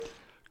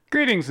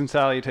Greetings and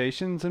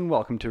salutations, and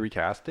welcome to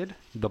Recasted,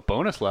 the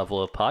bonus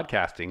level of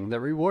podcasting that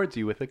rewards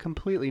you with a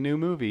completely new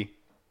movie.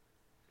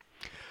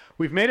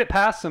 We've made it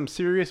past some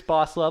serious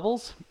boss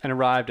levels and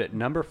arrived at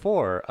number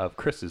 4 of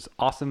Chris's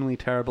awesomely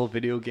terrible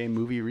video game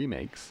movie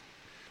remakes.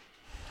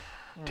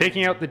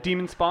 Taking out the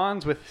demon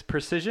spawns with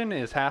precision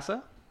is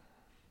Hassa.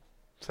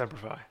 Semper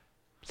Fi.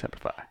 Semper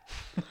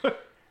Fi.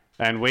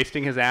 And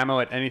wasting his ammo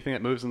at anything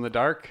that moves in the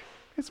dark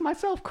is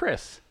myself,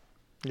 Chris.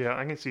 Yeah,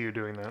 I can see you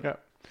doing that.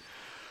 Yep.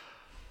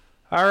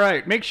 All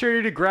right, make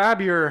sure to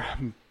grab your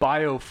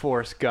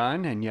Bioforce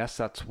gun, and yes,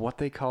 that's what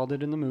they called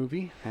it in the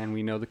movie, and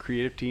we know the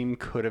creative team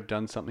could have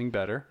done something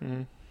better.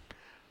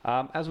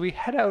 As we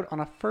head out on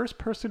a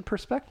first-person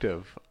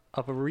perspective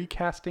of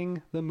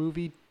recasting the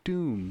movie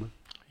Doom.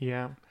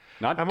 Yeah.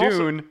 Not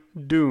Dune,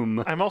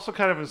 Doom. I'm also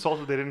kind of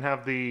insulted they didn't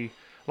have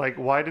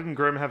why didn't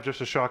Grimm have just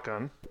a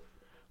shotgun?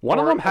 One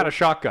of them had a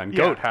shotgun. Yeah,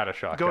 Goat had a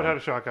shotgun. Goat had a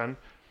shotgun,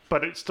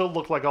 but it still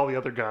looked like all the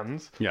other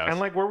guns. Yes. And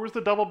like, where was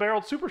the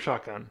double-barreled super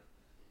shotgun?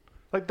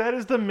 That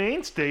is the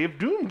mainstay of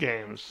Doom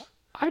games.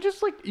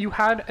 You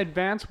had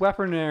advanced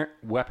weaponry.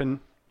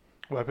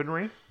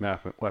 Weaponry.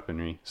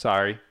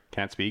 Sorry,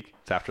 can't speak.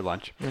 It's after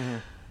lunch. Mm-hmm.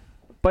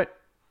 But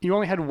you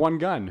only had one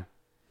gun.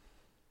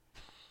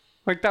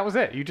 That was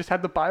it. You just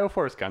had the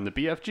Bioforce gun, the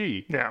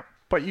BFG. Yeah.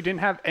 But you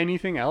didn't have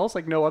anything else?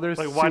 No other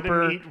why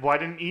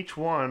didn't each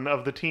one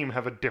of the team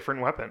have a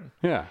different weapon?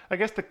 Yeah. I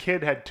guess the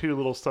kid had 2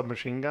 little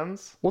submachine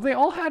guns. Well, they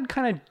all had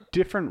kind of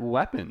different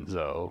weapons,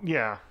 though.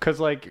 Yeah.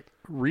 Because,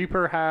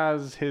 Reaper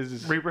has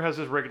his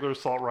regular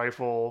assault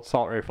rifle.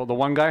 The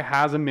one guy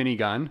has a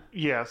minigun.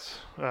 Yes.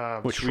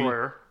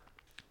 Destroyer.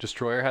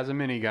 Destroyer has a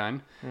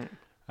minigun.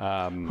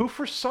 Who,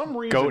 for some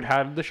reason... Goat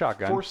had the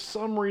shotgun. For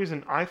some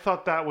reason, I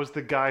thought that was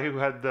the guy who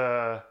had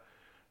the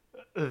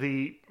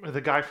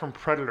guy from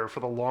Predator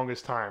for the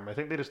longest time. I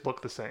think they just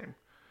look the same.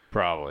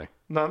 Probably.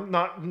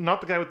 Not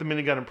the guy with the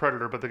minigun in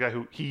Predator, but the guy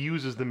who he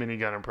uses the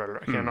minigun in Predator.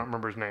 I cannot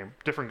remember his name.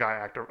 Different guy,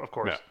 actor, of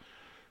course. Yeah.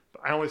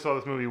 I only saw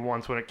this movie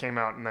once when it came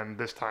out, and then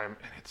this time,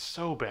 and it's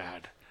so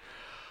bad.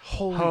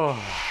 Holy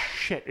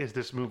shit, is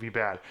this movie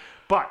bad?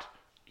 But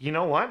you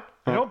know what?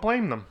 I don't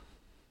blame them.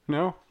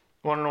 No.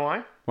 Want to know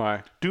why?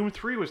 Why? Doom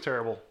 3 was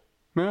terrible.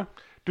 Yeah.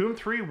 Doom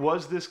 3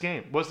 was this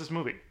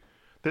movie.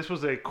 This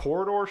was a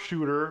corridor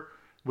shooter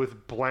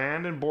with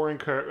bland and boring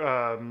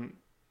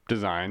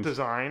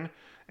design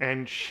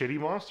and shitty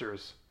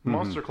monsters.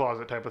 Monster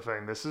Closet type of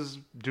thing. This is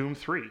Doom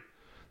 3.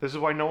 This is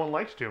why no one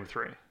likes Doom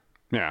 3.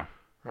 Yeah.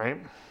 Right?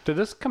 Did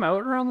this come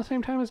out around the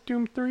same time as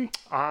Doom 3?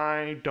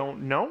 I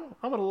don't know.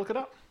 I'm going to look it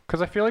up.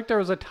 Because I feel like there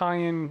was a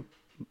tie-in.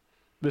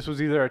 This was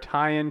either a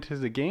tie-in to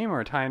the game or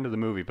a tie-in to the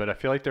movie, but I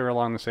feel like they were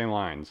along the same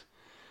lines.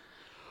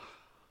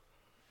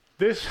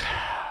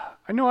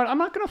 I know what? I'm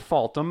not going to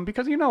fault them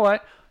because you know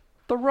what?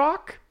 The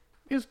Rock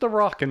is The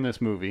Rock in this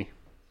movie.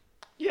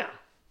 Yeah.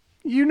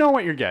 You know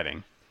what you're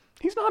getting.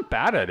 He's not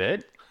bad at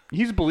it.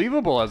 He's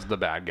believable as the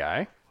bad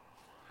guy.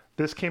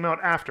 This came out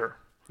after.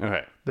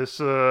 Okay. This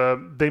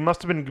they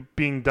must have been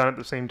being done at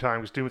the same time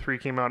because Doom 3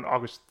 came out on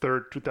August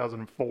 3rd,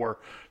 2004.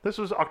 This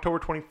was October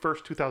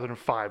 21st,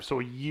 2005, so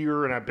a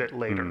year and a bit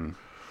later.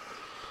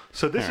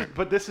 So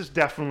this is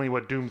definitely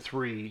what Doom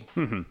 3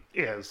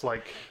 is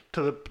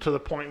to the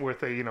point where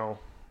they,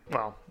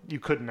 you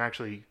couldn't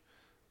actually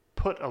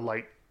put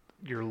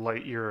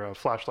your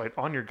flashlight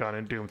on your gun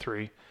in Doom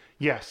 3.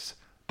 Yes,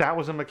 that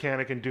was a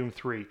mechanic in Doom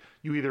 3.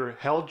 You either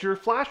held your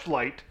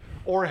flashlight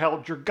or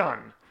held your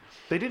gun.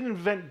 They didn't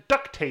invent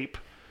duct tape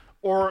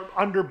or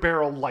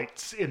underbarrel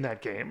lights in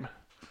that game.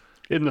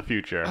 In the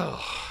future.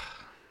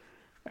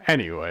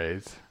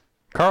 Anyways,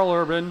 Carl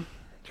Urban,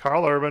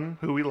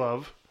 who we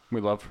love. We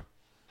love.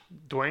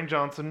 Dwayne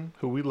Johnson,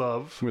 who we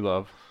love. We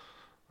love.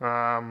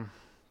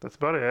 That's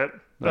about it.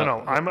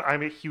 No.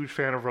 I'm a huge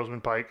fan of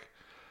Rosamund Pike.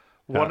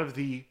 One of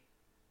the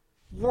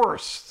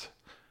worst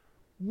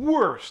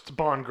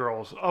Bond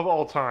girls of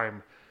all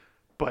time.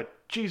 But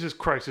Jesus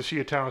Christ, is she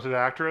a talented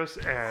actress?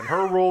 And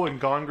her role in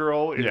Gone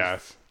Girl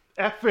is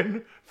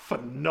effing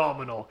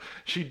phenomenal.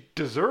 She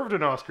deserved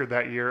an Oscar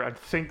that year. I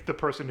think the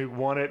person who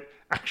won it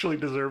actually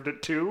deserved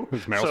it too.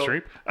 Who's Meryl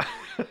Streep?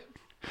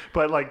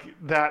 But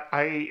that,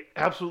 I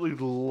absolutely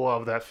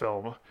love that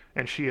film.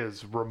 And she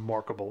is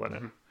remarkable in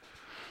it.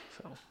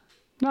 So,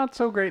 not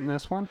so great in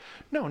this one.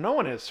 No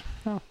one is.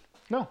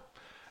 No.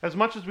 As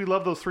much as we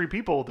love those 3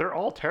 people, they're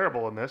all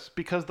terrible in this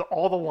because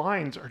all the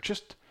lines are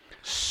just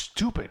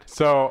stupid.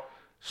 So,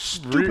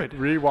 stupid.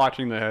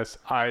 Rewatching this,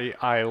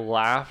 I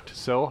laughed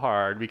so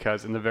hard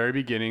because in the very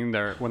beginning,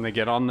 when they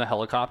get on the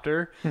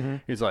helicopter,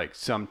 he's like,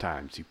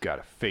 sometimes you've got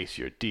to face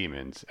your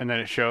demons. And then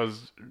it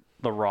shows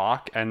The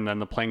Rock, and then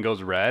the plane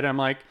goes red. I'm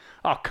like,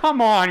 oh,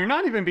 come on. You're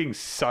not even being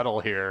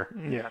subtle here.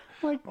 Yeah.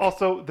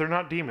 Also, they're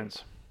not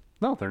demons.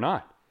 No, they're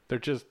not. They're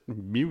just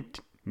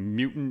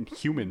mutant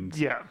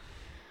humans. Yeah.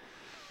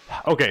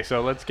 Okay,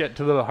 so let's get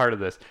to the heart of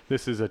this.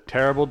 This is a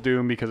terrible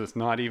Doom because it's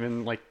not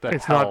even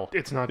hell.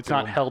 It's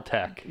not hell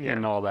tech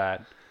and all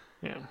that.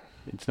 Yeah.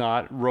 It's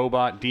not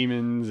robot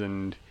demons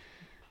and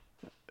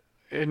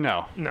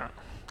no. Yeah.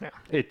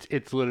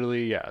 It's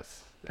literally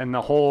yes. And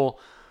the whole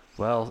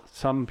well,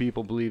 some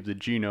people believe the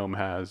genome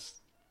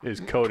is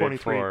coded 23.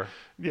 for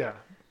Yeah.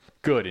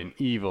 good and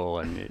evil,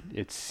 and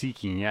it's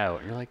seeking out.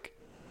 And you're like,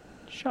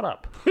 shut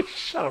up.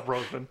 Shut up,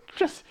 Roseman.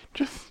 Just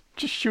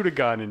shoot a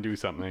gun and do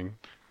something.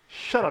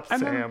 Shut up, And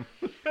Sam.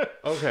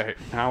 Okay,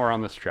 now we're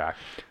on this track.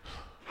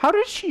 How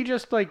does she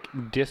just like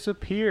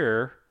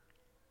disappear?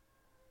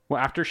 Well,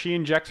 after she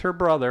injects her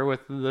brother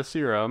with the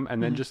serum,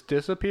 and then just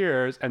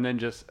disappears, and then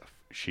just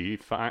she's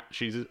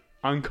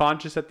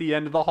unconscious at the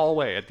end of the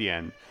hallway. At the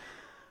end,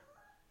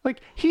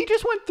 like he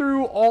just went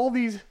through all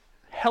these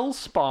hell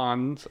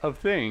spawns of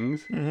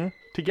things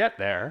to get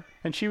there,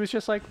 and she was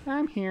just like,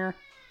 "I'm here."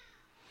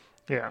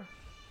 Yeah.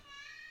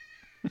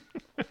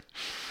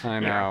 I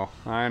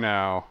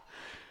know.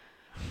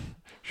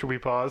 Should we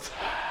pause?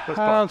 Let's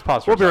Let's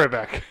pause for We'll a be right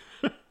back.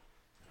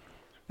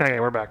 Okay,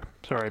 we're back.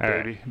 Sorry,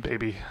 All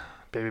baby.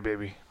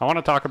 I want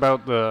to talk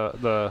about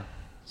the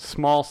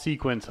small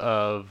sequence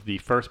of the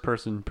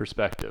first-person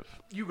perspective.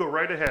 You go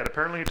right ahead.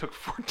 Apparently, it took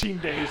 14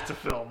 days to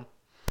film.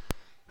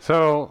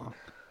 So,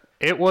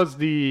 it was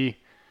the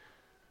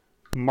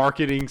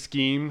marketing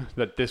scheme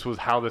that this was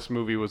how this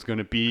movie was going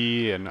to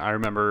be, and I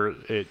remember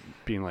it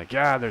being like,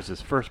 yeah, there's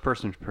this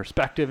first-person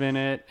perspective in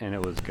it, and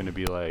it was going to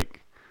be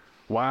like,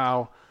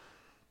 wow,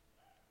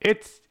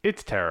 it's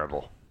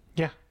terrible.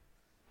 Yeah.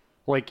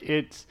 Like,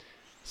 it's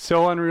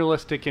so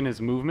unrealistic in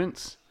his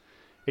movements.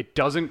 It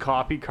doesn't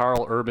copy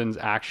Carl Urban's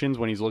actions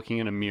when he's looking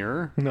in a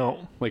mirror.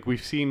 No. Like,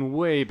 we've seen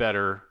way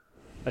better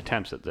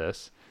attempts at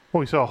this. Well,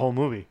 we saw a whole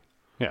movie.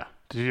 Yeah.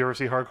 Did you ever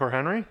see Hardcore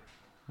Henry?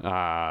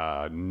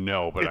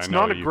 No, but It's I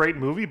know not a great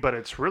movie, but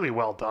it's really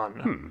well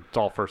done. It's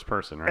all first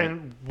person, right?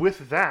 And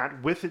with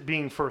it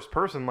being first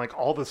person, like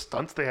all the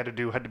stunts they had to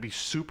do had to be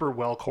super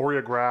well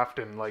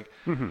choreographed and like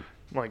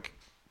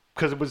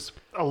because it was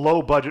a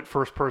low budget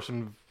first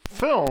person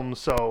film,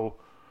 so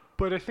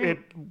but I think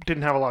it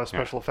didn't have a lot of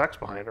special effects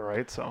behind it,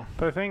 right? So,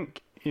 but I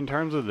think in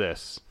terms of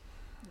this,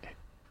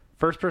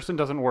 first person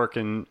doesn't work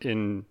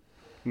in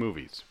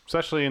movies,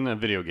 especially in a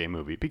video game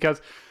movie,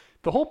 because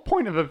the whole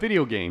point of a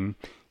video game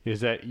is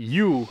that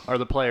you are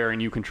the player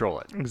and you control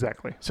it.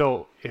 exactly.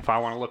 So if I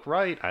want to look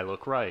right, I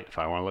look right. If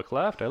I want to look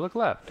left, I look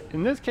left.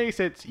 In this case,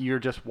 you're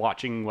just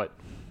watching what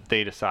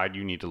they decide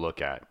you need to look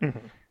at. And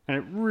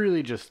it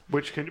really just...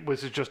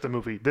 Was it just a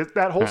movie?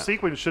 That whole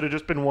sequence should have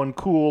just been one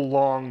cool,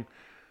 long,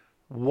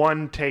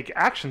 one-take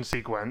action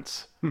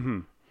sequence.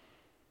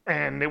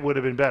 And it would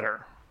have been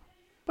better.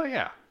 But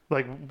yeah.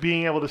 Like,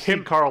 being able to see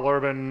Carl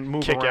Urban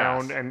move kick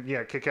around ass.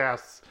 and, kick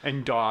ass.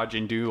 And dodge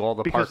and do all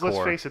the Because parkour.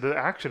 let's face it, the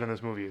action in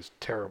this movie is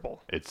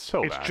terrible. It's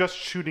so It's bad. just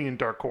shooting in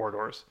dark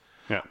corridors.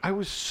 Yeah. I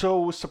was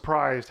so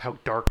surprised how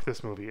dark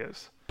this movie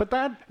is. But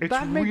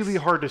It's really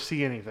hard to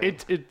see anything.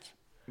 It's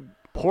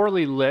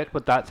poorly lit,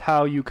 but that's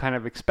how you kind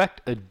of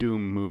expect a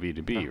Doom movie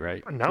to be,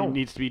 right? No. It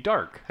needs to be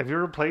dark. Have you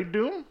ever played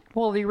Doom?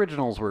 Well, the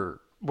originals were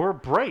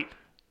Bright.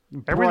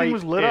 Everything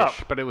was lit up.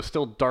 bright-ish, but it was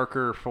still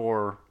darker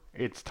for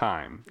its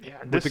time. Yeah,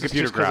 with the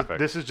computer graphics.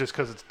 This is just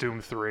because it's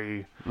Doom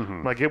 3.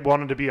 Like, it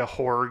wanted to be a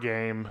horror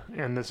game,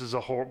 and this is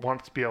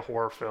wants to be a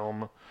horror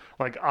film.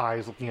 Like,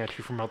 eyes looking at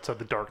you from outside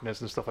the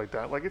darkness and stuff like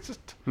that. Like, it's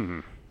just...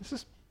 This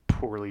is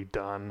poorly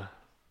done.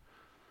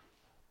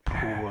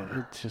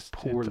 It's just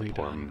poorly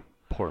done.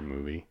 Poor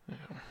movie. Yeah.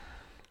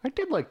 I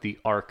did like the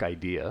Ark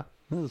idea.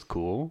 That was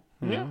cool.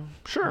 Yeah,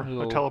 sure. A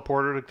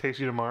teleporter that takes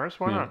you to Mars.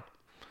 Why not?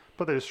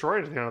 But they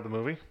destroyed it at the end of the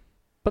movie.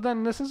 But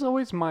then this is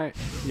always my...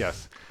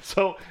 Yes.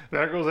 So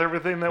there goes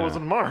everything that was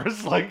on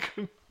Mars. Like...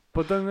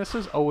 But then this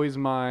is always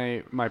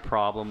my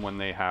problem when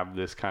they have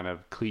this kind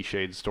of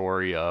cliched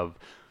story of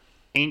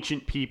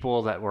ancient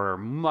people that were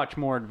much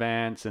more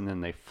advanced, and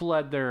then they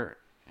fled their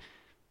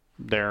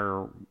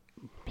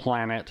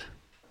planet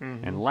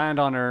and land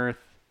on Earth,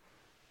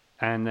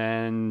 and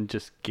then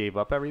just gave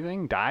up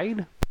everything,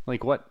 died.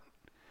 Like, what?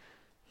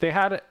 They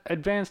had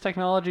advanced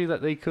technology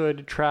that they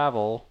could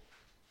travel,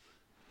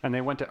 and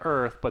they went to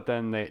Earth, but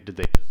then did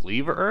they just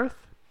leave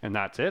Earth and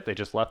that's it? They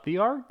just left the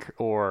Ark,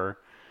 or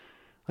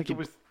like It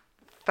was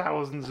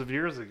thousands of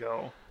years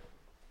ago.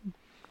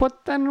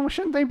 But then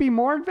shouldn't they be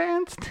more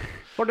advanced?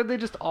 Or did they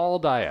just all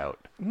die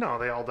out? No,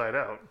 they all died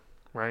out,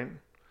 right?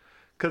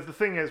 Because the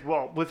thing is,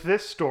 well, with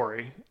this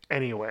story,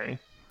 anyway,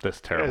 This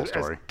terrible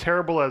story. as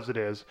terrible as it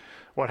is,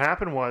 what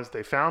happened was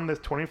they found this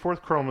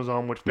 24th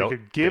chromosome, which they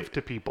could give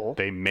to people.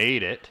 They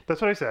made it.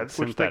 That's what I said.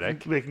 Synthetic.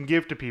 Which they can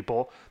give to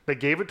people. They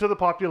gave it to the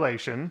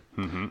population,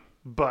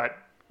 but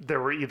there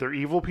were either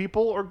evil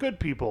people or good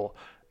people.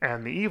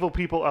 And the evil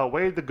people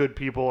outweighed the good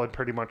people and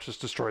pretty much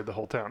just destroyed the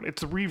whole town.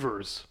 It's the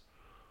Reavers.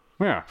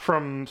 Yeah.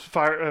 From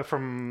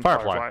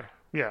Firefly.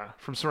 Yeah,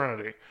 from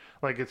Serenity.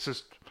 Like, it's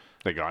just...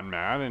 They got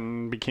mad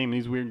and became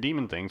these weird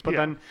demon things. But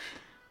Yeah. then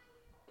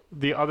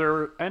the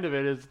other end of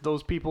it is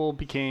those people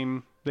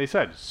became, they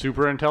said,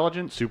 super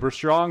intelligent, super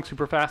strong,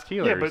 super fast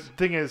healers. Yeah, but the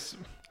thing is,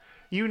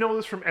 you know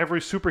this from every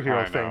superhero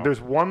I thing. know.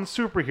 There's one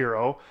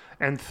superhero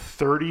and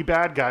 30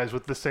 bad guys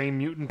with the same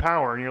mutant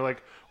power. And you're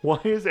like, why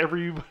is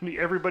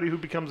everybody who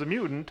becomes a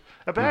mutant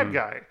a bad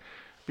guy?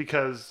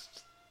 Because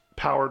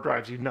power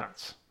drives you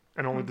nuts.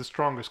 And only the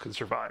strongest can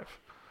survive.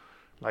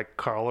 like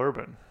Carl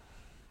Urban.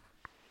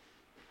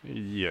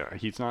 Yeah,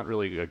 he's not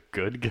really a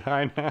good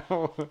guy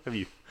now. Have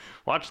you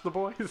watched The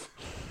Boys?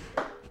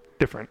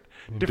 Different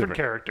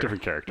character.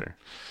 Different character.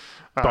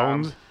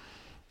 Bones.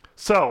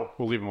 So,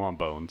 We'll leave him on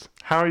Bones.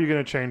 how are you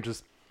going to change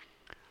this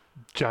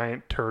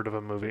giant turd of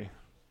a movie?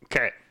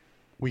 Okay.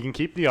 We can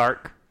keep the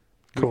Ark.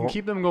 We Cool. can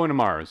keep them going to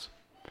Mars.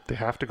 They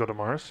have to go to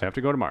Mars? They have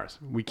to go to Mars.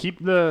 We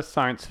keep the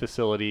science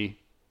facility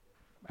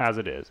as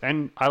it is.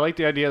 And I like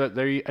the idea that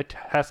they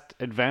test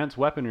advanced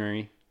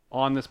weaponry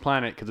on this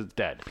planet because it's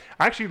dead.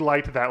 I actually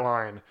liked that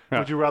line. Yeah.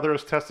 Would you rather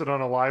us test it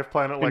on a live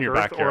planet like your Earth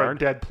or a backyard?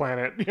 dead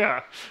planet?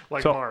 Yeah,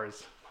 like So-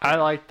 Mars. I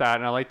like that,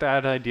 and I like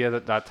that idea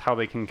that that's how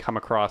they can come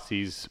across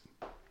these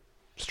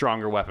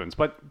stronger weapons.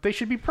 But they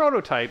should be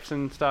prototypes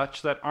and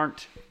such that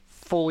aren't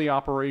fully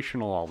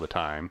operational all the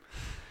time,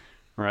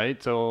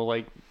 right? So,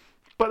 like,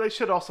 But they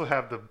should also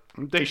have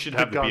they should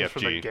have the guns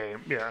from the BFG.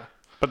 game. Yeah.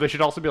 But they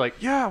should also be like,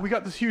 yeah, we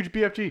got this huge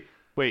BFG.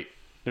 Wait,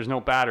 there's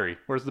no battery.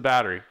 Where's the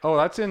battery? Oh,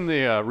 that's in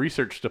the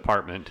research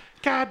department.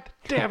 God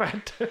damn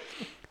it.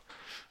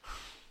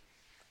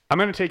 I'm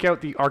going to take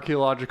out the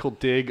archaeological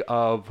dig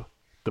of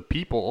the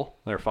people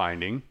they're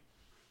finding,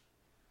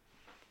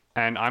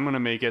 and I'm going to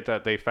make it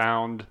that they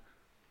found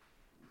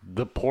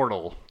the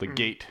portal, the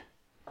gate.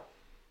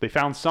 They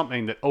found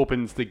something that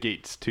opens the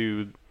gates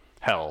to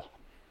hell.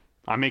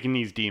 I'm making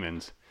these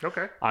demons.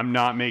 Okay. I'm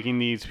not making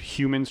these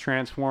humans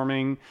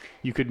transforming.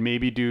 You could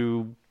maybe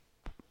do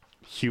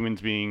humans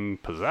being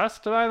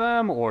possessed by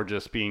them or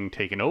just being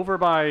taken over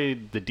by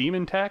the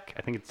demon tech.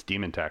 I think it's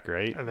demon tech,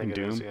 right? I think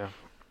In it is, yeah.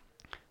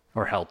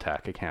 Or hell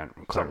tech. I can't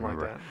quite Something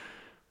remember. like that.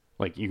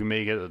 Like you can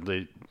make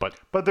it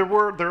But there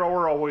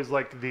were always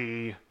like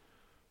the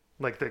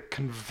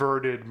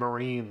converted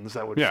Marines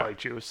that would Yeah.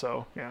 fight you.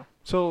 So yeah.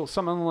 so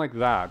something like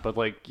that. But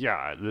like,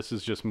 yeah, this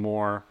is just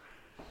more,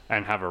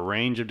 and have a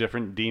range of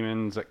different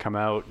demons that come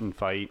out and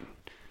fight.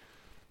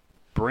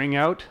 Bring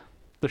out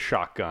the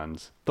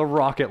shotguns, the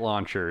rocket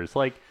launchers.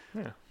 Like,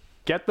 Yeah.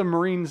 get the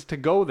Marines to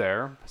go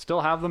there.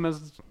 Still have them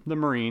as the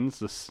Marines,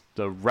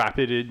 the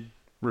Rapid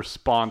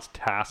Response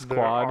Task The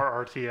Squad.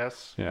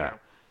 RRTS. Yeah.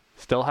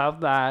 Still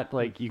have that.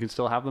 Like, you can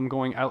still have them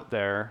going out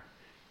there,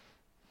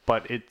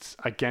 but it's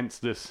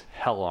against this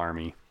hell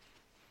army.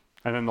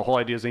 And then the whole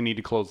idea is they need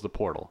to close the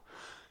portal.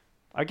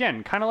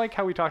 Again, kind of like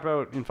how we talked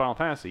about in Final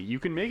Fantasy. You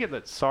can make it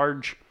that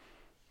Sarge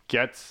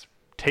gets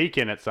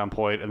taken at some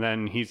point, and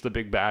then he's the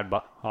big bad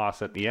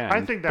boss at the end.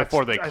 I think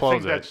before they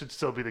close that should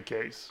still be the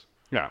case.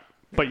 Yeah.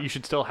 But you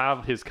should still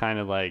have his kind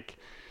of like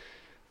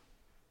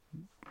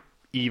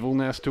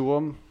evilness to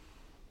him.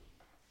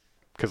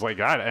 Because like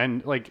that,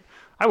 and like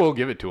I will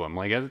give it to him.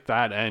 Like at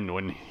that end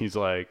when he's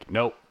like,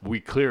 nope, we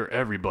clear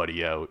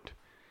everybody out.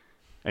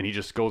 And he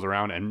just goes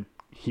around and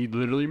he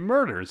literally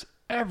murders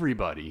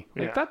everybody.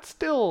 Like Yeah. that's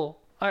still,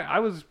 I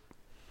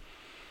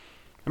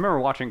remember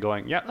watching it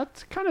going, yeah,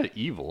 that's kind of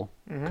evil.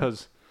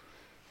 Because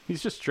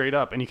he's just straight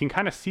up. And you can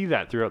kind of see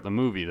that throughout the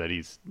movie that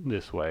he's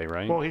this way,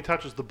 right? Well, he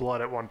touches the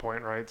blood at one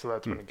point, right? So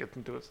that's when it gets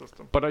into his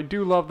system. But I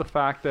do love the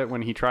fact that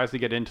when he tries to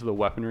get into the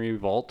weaponry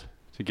vault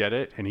to get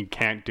it, and he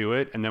can't do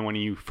it, and then when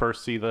you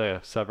first see the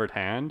severed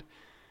hand,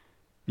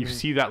 you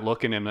see that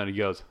look in him that he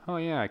goes, oh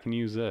yeah, I can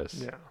use this.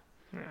 Yeah.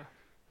 Yeah.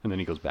 And then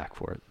he goes back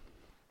for it.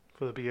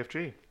 For the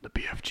BFG. The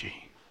BFG,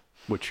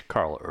 which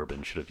Carl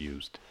Urban should have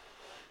used.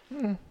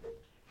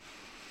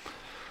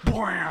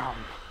 Bwam!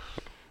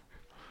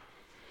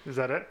 Is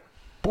that it?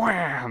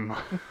 Bwam!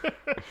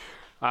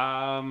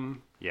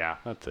 Yeah,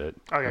 that's it.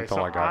 Okay, that's so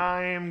all I got.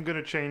 I'm going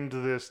to change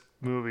this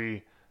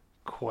movie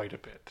quite a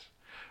bit.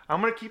 I'm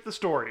going to keep the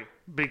story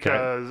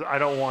because I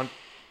don't want...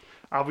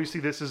 Obviously,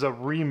 this is a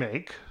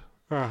remake,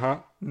 Uh-huh.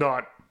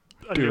 not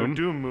a Doom. new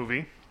Doom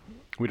movie.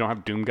 We don't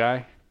have Doom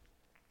Guy?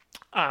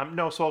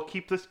 No, so I'll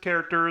keep the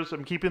characters.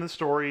 I'm keeping the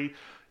story.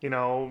 You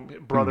know,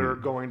 brother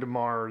going to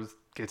Mars,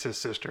 gets his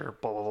sister,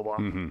 blah, blah, blah,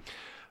 blah.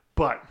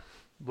 But,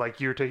 like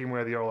you're taking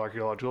away the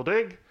archaeological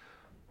dig,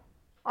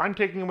 I'm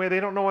taking away they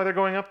don't know why they're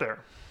going up there.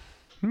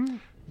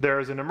 There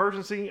is an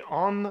emergency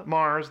on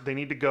Mars. They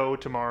need to go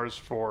to Mars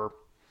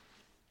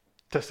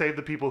to save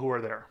the people who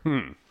are there.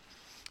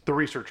 The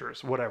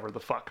researchers, whatever the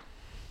fuck.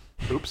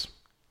 Oops.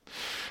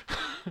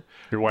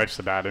 Your wife's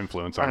a bad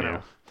influence on I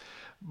know.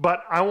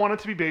 But I want it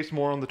to be based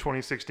more on the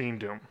 2016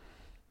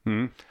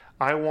 Doom.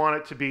 I want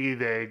it to be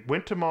they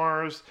went to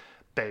Mars,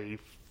 they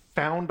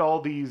found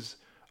all these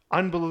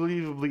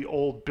unbelievably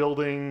old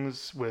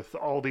buildings with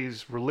all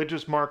these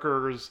religious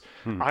markers.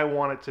 I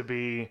want it to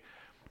be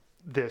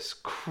this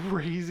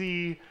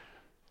crazy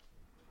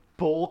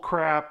bull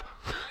crap.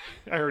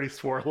 I already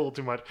swore a little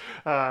too much.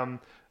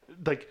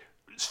 Like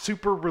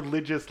super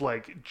religious,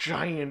 like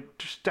giant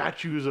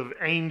statues of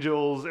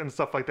angels and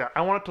stuff like that.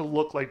 I want it to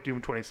look like Doom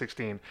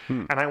 2016.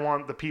 And I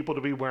want the people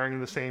to be wearing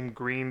the same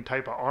green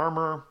type of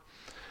armor.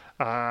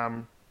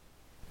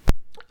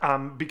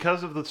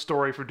 Because of the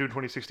story for Doom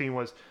 2016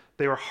 was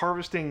they were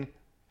harvesting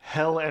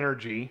hell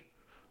energy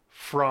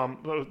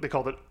from, they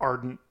called it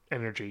ardent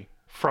energy,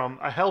 from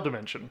a hell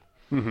dimension.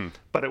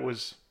 But it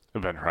was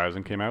Event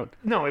Horizon came out.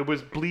 No, it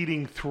was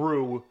bleeding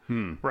through,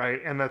 right?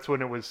 And that's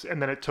when it was, and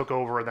then it took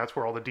over, and that's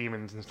where all the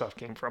demons and stuff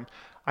came from.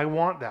 I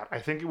want that. I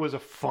think it was a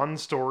fun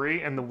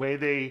story, and the way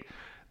they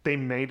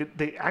made it,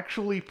 they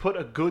actually put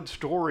a good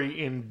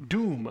story in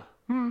Doom.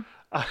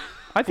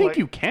 I think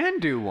you can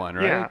do one,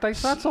 right? Yeah.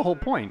 That's the whole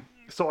point.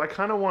 So I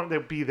kind of want it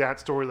to be that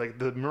story. Like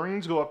the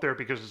Marines go up there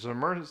because it's an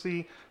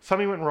emergency.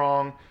 Something went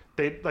wrong.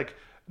 They like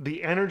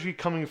the energy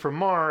coming from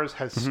Mars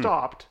has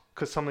stopped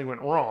because something went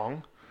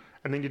wrong.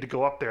 And they need to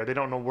go up there. They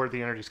don't know where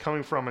the energy's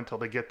coming from until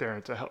they get there, and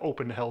it's an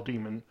open hell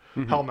demon,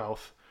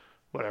 hellmouth,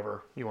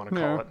 whatever you want to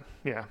call it.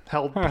 Yeah,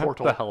 hell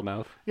portal. The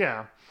Hellmouth.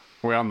 Yeah.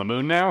 We're on the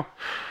moon now?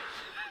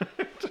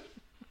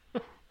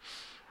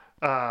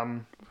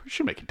 We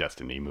should make a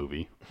Destiny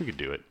movie. We could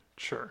do it.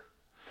 Sure.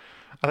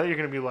 I thought you were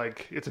going to be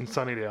like, it's in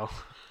Sunnydale.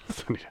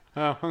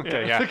 Oh,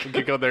 okay, yeah. We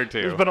could go there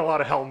too. There's been a lot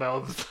of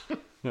hellmouths.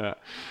 Yeah.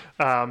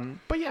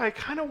 But yeah, I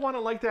kind of want it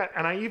like that.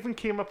 And I even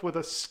came up with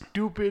a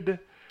stupid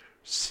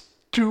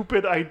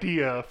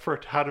idea for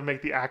how to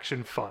make the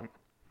action fun.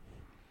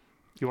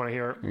 You want to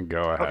hear it?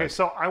 Go ahead. Okay,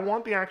 so I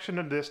want the action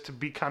of this to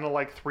be kind of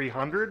like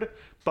 300,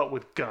 but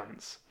with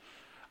guns.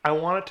 I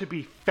want it to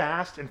be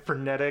fast and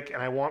frenetic,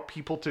 and I want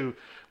people to,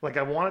 like,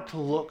 I want it to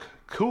look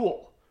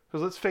cool.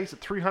 Because let's face it,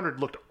 300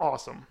 looked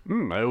awesome.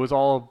 It was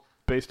all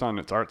based on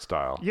its art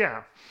style.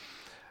 Yeah.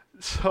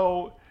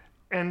 So,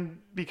 and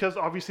because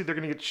obviously they're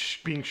going to get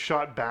being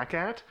shot back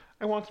at,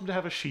 I want them to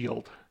have a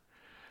shield.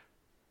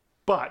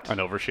 But... An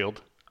overshield?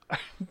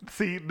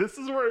 See, this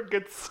is where it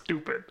gets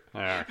stupid.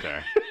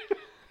 Okay.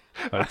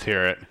 Let's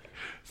hear it.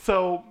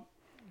 So,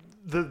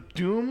 the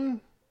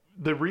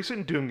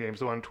recent Doom games,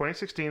 the one in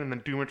 2016 and then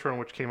Doom Eternal,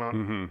 which came out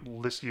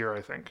this year,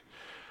 I think.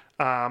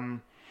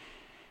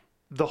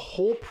 The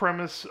whole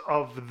premise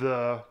of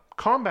the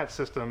combat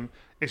system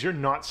is you're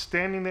not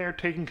standing there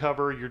taking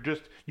cover.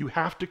 You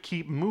have to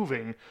keep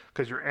moving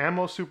because your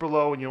ammo's super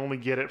low and you only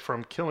get it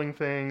from killing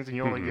things and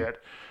you only get,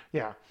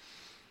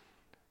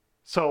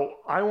 So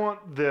I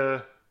want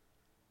the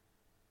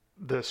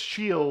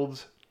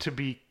shields to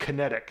be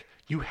kinetic.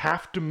 You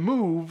have to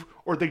move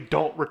or they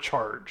don't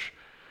recharge.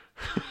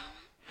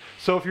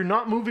 So if you're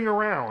not moving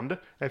around,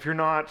 if you're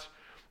not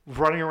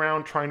running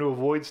around trying to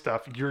avoid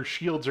stuff, your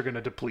shields are going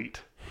to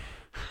deplete.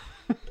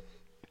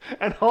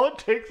 And all it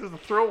takes is a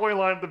throwaway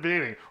line at the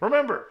beginning.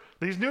 Remember,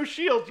 these new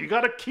shields, you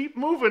got to keep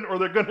moving or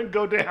they're going to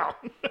go down.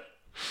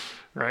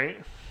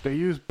 Right? They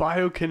use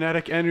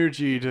biokinetic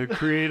energy to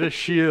create a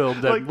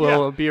shield that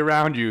will be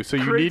around you. So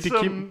you need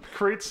to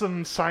create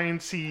some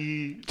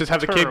science-y just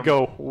have the kid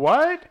go,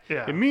 what?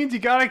 Yeah. It means you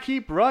gotta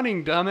keep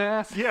running,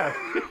 dumbass. Yeah,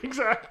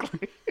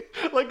 exactly.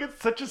 Like,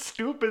 it's such a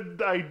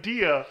stupid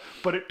idea,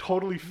 but it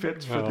totally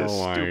fits for this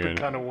stupid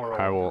kind of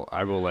world.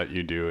 I will let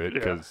you do it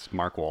because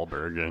Mark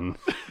Wahlberg and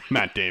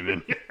Matt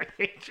Damon. Yeah, I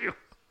hate you.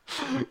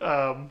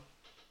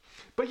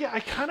 But yeah,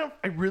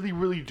 I really,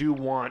 really do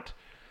want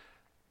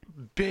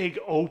big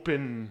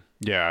open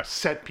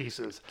set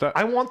pieces.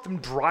 I want them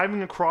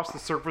driving across the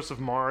surface of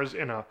Mars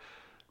in a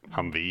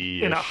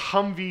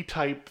Humvee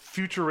type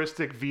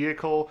futuristic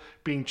vehicle,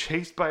 being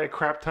chased by a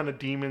crap ton of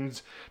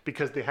demons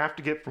because they have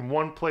to get from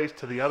one place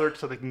to the other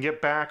so they can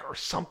get back or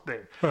something.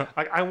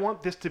 I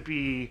want this to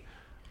be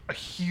a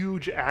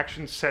huge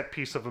action set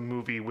piece of a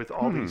movie with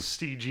all these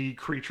CG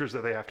creatures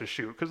that they have to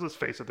shoot. Because let's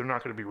face it, they're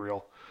not going to be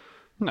real.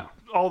 No.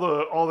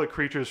 All the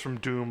creatures from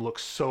Doom look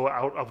so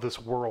out of this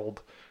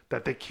world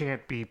that they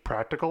can't be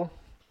practical.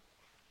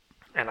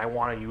 And I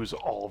want to use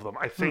all of them.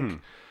 I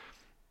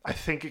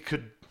think it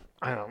could...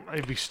 I don't know,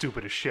 it'd be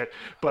stupid as shit,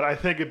 but I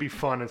think it'd be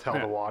fun as hell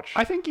to watch.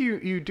 I think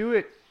you do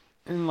it,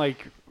 and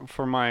like,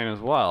 for mine as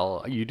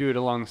well, you do it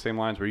along the same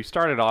lines where you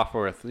started off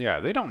with,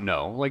 they don't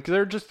know. Like,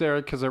 they're just there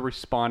because they're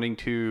responding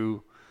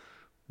to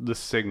the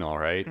signal,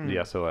 right?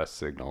 The SOS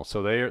signal.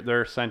 So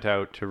they're sent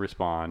out to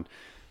respond,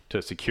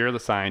 to secure the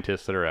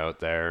scientists that are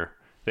out there.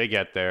 They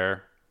get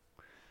there.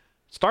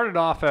 Started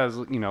off as,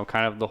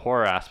 kind of the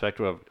horror aspect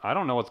of, I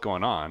don't know what's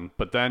going on,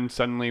 but then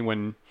suddenly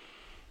when...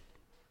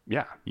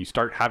 you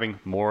start having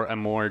more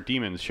and more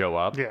demons show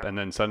up, and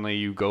then suddenly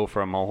you go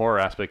from a horror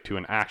aspect to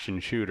an action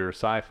shooter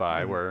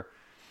sci-fi where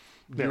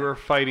you're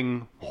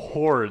fighting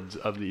hordes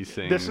of these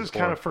things. This is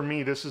kind of, for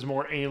me, this is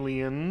more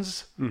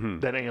Aliens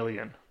than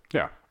Alien.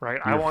 Yeah. Right?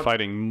 You're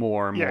fighting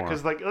more and more. Yeah,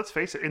 because, like, let's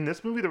face it, in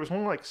this movie, there was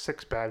only, like,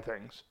 6 bad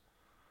things.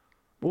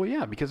 Well,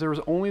 yeah, because there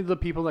was only the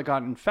people that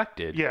got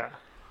infected. Yeah.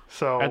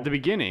 So... At the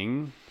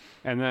beginning,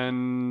 and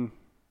then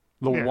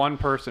the one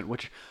person,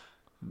 which...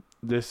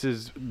 This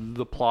is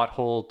the plot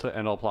hole to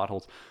end all plot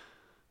holes.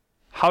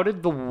 How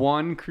did the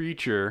one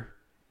creature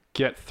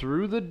get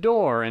through the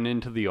door and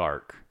into the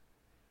Ark?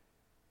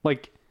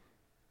 Like,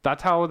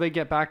 that's how they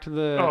get back to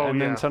the...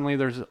 then suddenly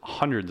there's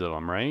hundreds of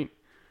them, right?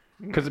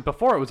 Because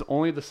before it was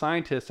only the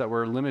scientists that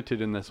were limited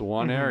in this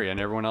one area and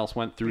everyone else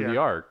went through the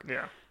Ark.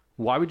 Yeah.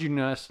 Why would you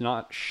just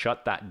not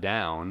shut that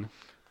down?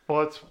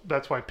 Well,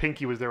 that's why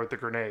Pinky was there with the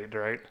grenade,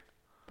 right?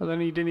 But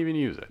then he didn't even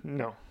use it.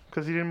 No,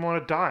 because he didn't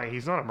want to die.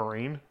 He's not a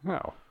Marine.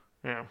 No.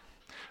 Yeah.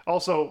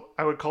 Also,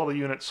 I would call the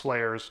unit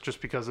Slayers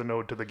just because of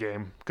node to the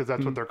game, because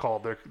that's what they're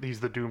called. He's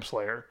the Doom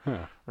Slayer,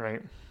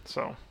 right?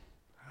 So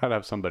I'd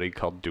have somebody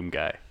called Doom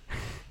Guy.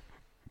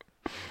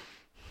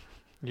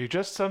 you're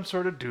just some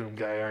sort of Doom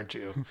guy, aren't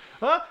you?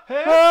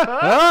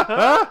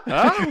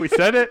 We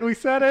said it. We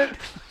said it.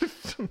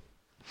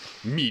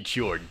 Meet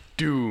your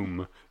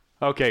doom.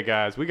 Okay,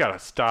 guys, we gotta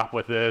stop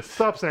with this.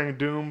 Stop saying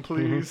Doom,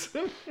 please.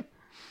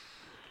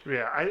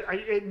 Yeah,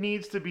 it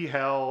needs to be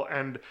hell,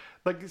 and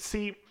like,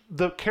 see,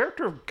 the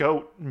character of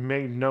Goat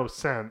made no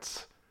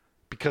sense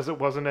because it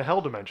wasn't a hell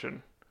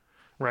dimension,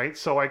 right?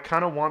 So I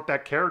kind of want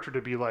that character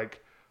to be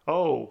like,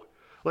 oh,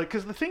 like,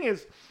 because the thing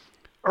is,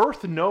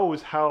 Earth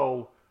knows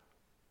how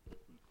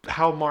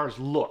Mars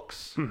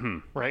looks,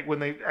 right? When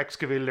they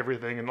excavated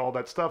everything and all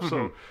that stuff.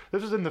 So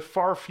this is in the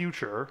far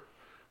future.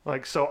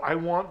 Like, so I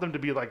want them to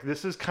be like,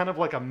 this is kind of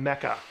like a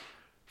mecca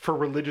for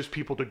religious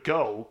people to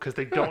go because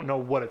they don't know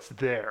what it's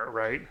there,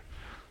 right?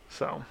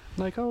 So,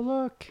 like, oh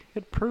look,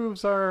 it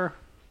proves our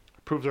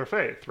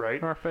faith,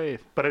 right? our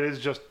faith. But it's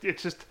just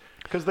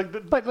because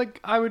But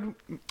like, I would.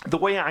 the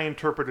way I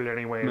interpret it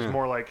anyway is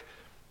more like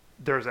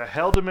there's a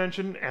hell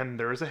dimension and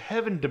there's a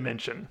heaven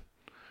dimension,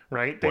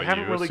 right? They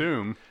haven't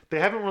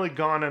really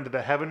gone into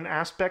the heaven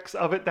aspects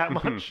of it that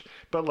much,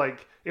 but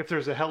like if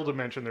there's a hell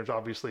dimension, there's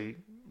obviously,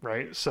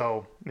 right?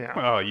 So yeah.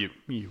 Oh,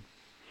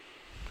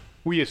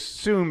 we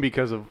assume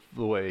because of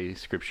the way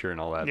scripture and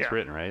all that's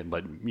written, right?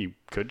 But you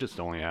could just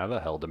only have a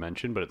hell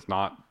dimension, but it's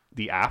not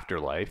the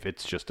afterlife.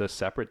 It's just a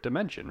separate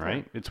dimension,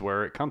 right? Yeah. It's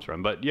where it comes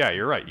from. But yeah,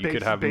 you're right. You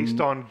could have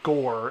based on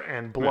gore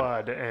and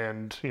blood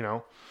and, you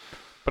know.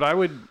 But I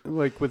would,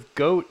 like, with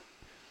Goat,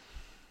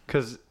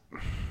 because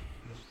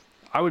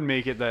I would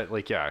make it that,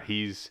 like, yeah,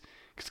 because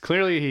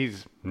clearly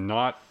he's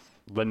not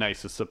the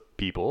nicest of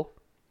people.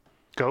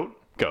 Goat.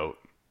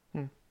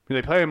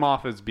 They play him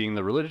off as being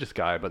the religious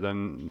guy, but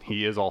then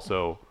he is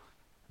also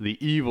the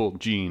evil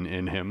gene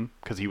in him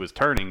because he was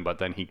turning, but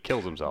then he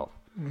kills himself.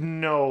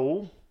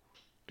 No.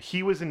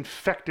 He was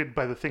infected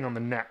by the thing on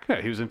the neck.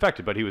 Yeah, he was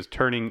infected, but he was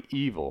turning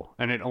evil,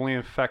 and it only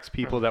affects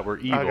people that were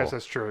evil. I guess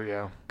that's true,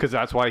 yeah. Because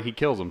that's why he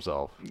kills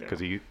himself.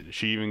 Because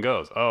she even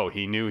goes, oh,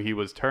 he knew he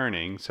was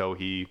turning, so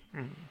he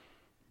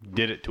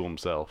did it to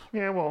himself.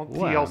 Yeah, well,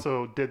 he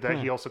also did that.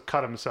 He also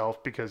cut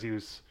himself because he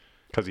was...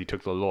 Because he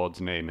took the Lord's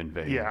name in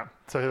vain. Yeah,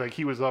 so like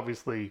he was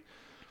obviously...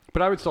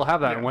 But I would still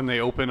have that, and when they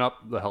open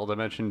up the hell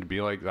dimension to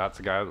be like, that's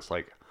the guy that's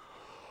like,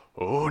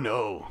 oh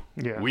no,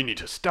 we need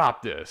to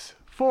stop this.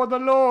 For the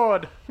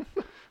Lord.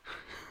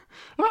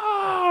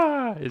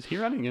 Is he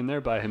running in there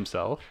by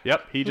himself?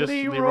 Yep, he just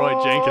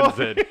Leroy Jenkins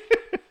did.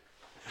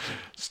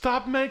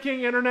 Stop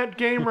making internet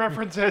game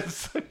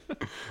references.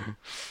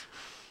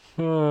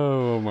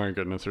 Oh my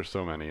goodness, there's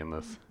so many in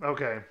this.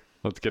 Okay.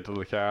 Let's get to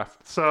the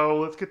cast. So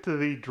let's get to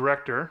the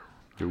director.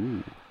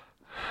 Ooh.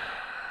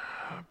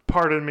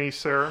 Pardon me,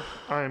 sir.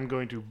 I am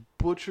going to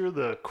butcher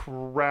the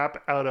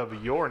crap out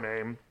of your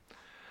name.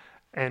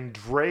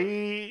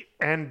 Andrzej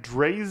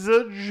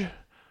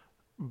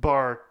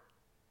Bartowik.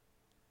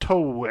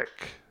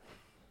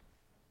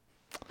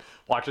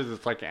 Watches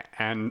it's like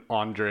an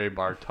Andre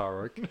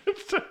Bartowik.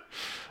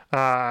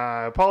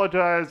 I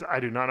apologize. I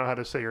do not know how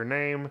to say your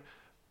name.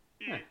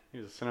 Yeah,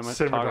 he's a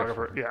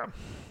cinematographer.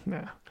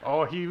 Yeah.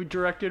 Oh, he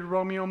directed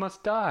Romeo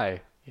Must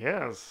Die.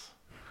 Yes.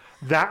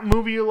 That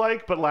movie you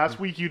like, but last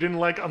week you didn't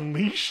like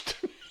Unleashed.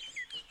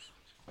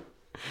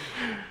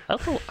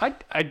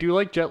 I do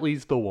like Jet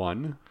Li's The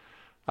One.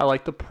 I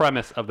like the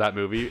premise of that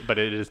movie, but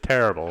it is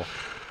terrible.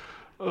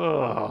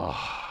 Ugh.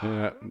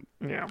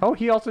 Yeah. Oh,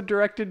 he also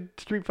directed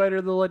Street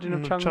Fighter: The Legend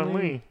of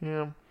Chun-Li.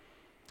 Yeah.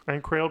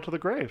 And Cradle to the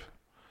Grave.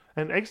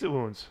 And Exit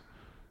Wounds.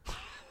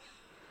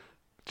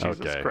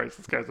 Jesus Christ,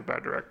 this guy's a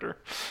bad director.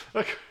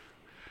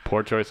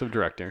 Poor choice of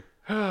director.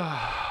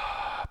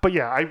 But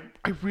yeah,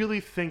 I really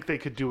think they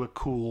could do a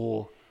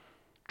cool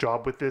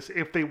job with this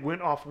if they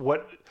went off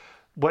what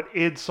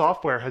id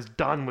Software has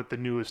done with the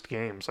newest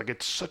games. Like,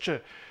 it's such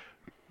a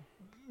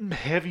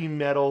heavy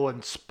metal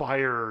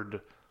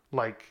inspired,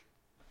 like,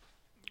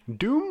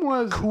 Doom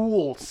was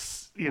cool.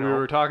 We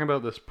were talking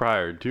about this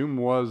prior. Doom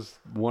was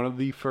one of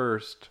the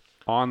first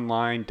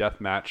online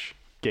deathmatch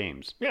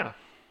games. Yeah.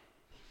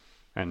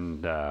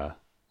 And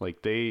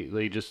like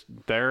they just,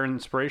 their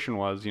inspiration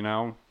was,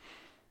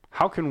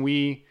 how can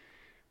we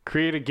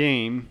create a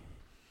game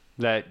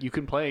that you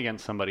can play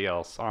against somebody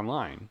else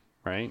online,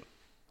 right?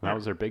 That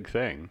was their big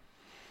thing.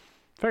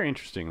 Very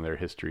interesting, their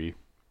history.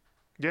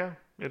 Yeah,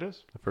 it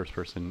is. The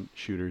first-person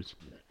shooters.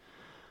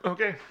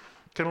 Okay,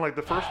 kind of like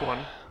the first one.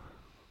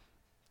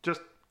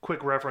 Just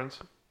quick reference.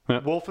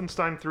 Yep.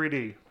 Wolfenstein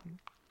 3D.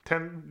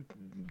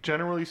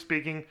 Generally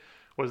speaking,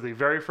 was the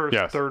very first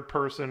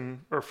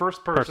third-person or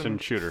first-person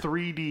shooter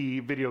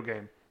 3D video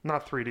game.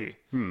 Not 3D.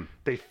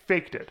 They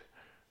faked it.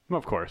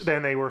 Of course.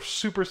 Then they were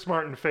super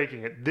smart in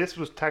faking it. This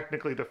was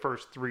technically the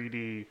first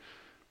 3D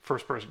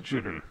first-person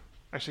shooter.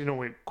 Actually, no,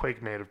 wait,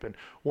 Quake may have been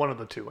one of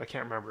the two. I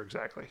can't remember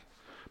exactly.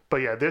 But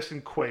yeah, this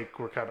and Quake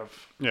were kind of,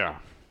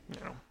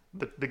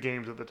 the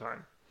games at the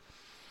time.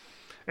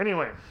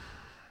 Anyway,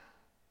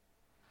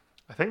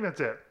 I think that's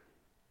it.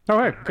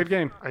 Okay, good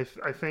game. I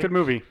think Good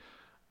movie.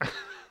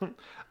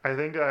 I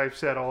think I've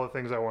said all the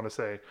things I want to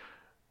say.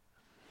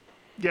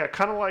 Yeah,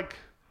 kind of like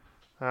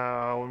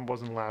when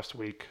wasn't last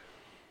week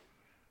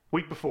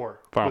before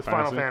with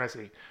Final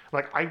Fantasy.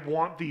 Like I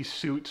want these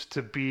suits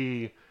to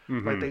be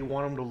like they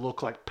want them to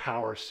look like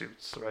power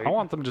suits, right? I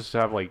want them just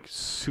to have like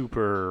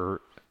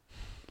super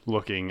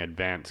looking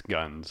advanced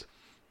guns.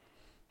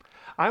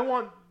 I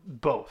want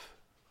both.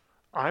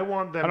 I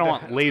want them. I don't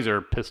want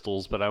laser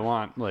pistols, but I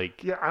want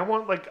like I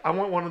want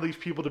one of these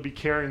people to be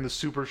carrying the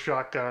super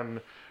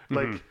shotgun,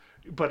 like,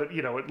 but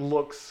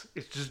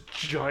it's just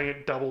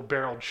giant double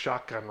barreled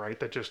shotgun, right?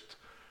 That just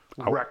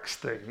wrecks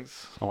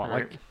things. I want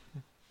right?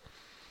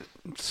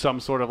 like some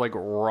sort of like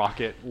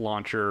rocket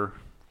launcher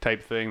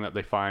type thing that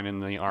they find in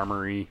the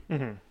armory.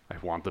 I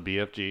want the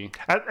BFG.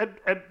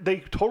 They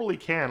totally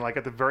can. Like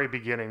at the very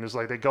beginning, there's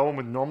like they go in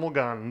with normal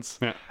guns,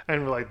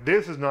 and we're like,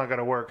 this is not going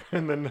to work.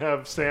 And then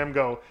have Sam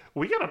go,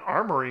 we got an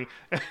armory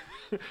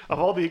of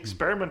all the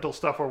experimental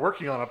stuff we're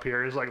working on up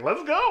here. He's like,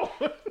 let's go.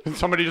 And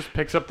somebody just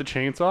picks up the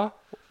chainsaw.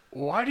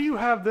 Why do you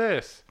have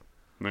this?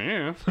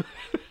 Man,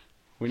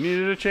 we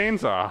needed a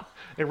chainsaw.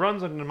 It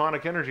runs on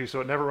mnemonic energy, so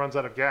it never runs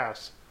out of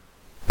gas.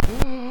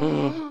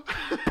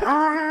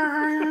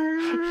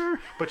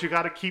 But you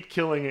got to keep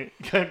killing it.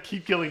 You got to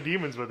keep killing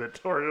demons with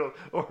it, or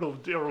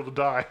it'll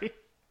die.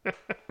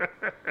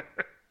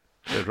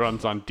 It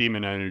runs on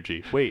demon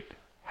energy. Wait,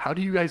 how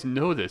do you guys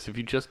know this if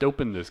you just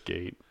opened this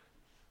gate?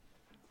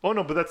 Oh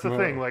no, but that's the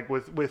thing. Like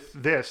with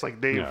this,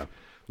 like they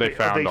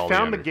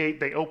found the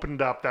gate. They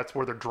opened up. That's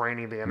where they're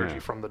draining the energy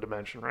from the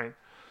dimension, right?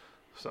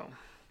 So,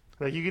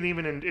 like you can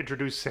even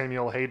introduce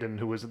Samuel Hayden,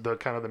 who was the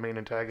kind of the main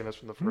antagonist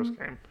from the first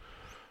game.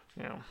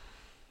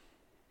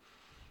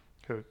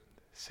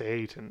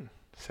 Satan,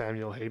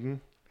 Samuel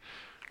Hayden.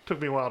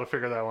 Took me a while to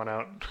figure that one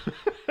out.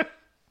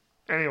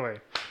 Anyway,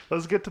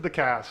 let's get to the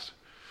cast.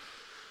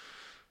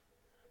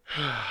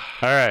 All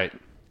right.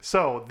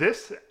 So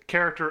this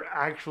character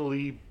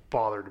actually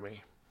bothered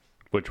me.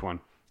 Which one?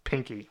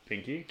 Pinky.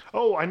 Pinky?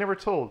 Oh, I never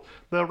told.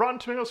 The Rotten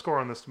Tomato score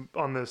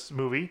on this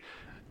movie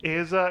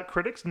is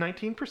critics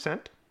 19%.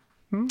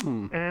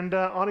 And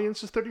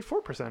audience is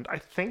 34%. I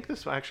think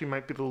this actually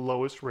might be the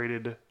lowest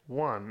rated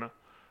one.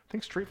 I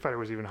think Street Fighter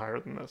was even higher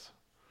than this.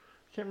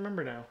 I can't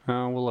remember now.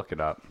 We'll look it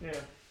up. Yeah.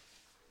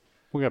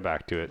 We'll get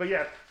back to it. But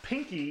yeah,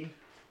 Pinky...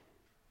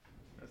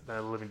 That's not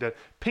a living dead.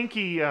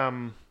 Pinky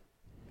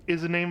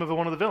is the name of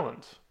one of the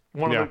villains.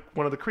 One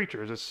of the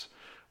creatures. It's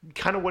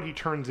kind of what he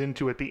turns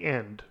into at the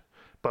end,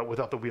 but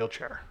without the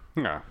wheelchair.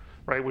 Yeah.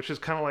 Right? Which is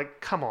kind of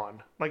like, come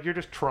on. Like, you're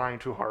just trying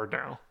too hard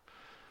now.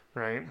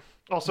 Right?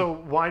 Also,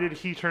 why did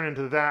he turn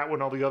into that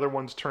when all the other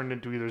ones turned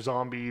into either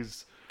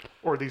zombies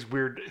or these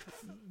weird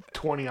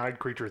 20-eyed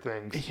creature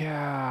things?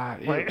 Yeah,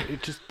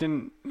 it just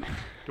didn't...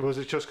 Was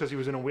it just because he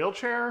was in a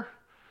wheelchair?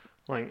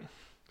 Like,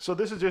 so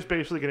this is just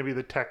basically going to be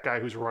the tech guy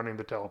who's running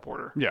the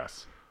teleporter.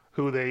 Yes.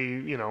 Who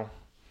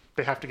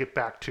they have to get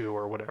back to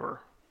or whatever.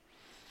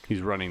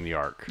 He's running the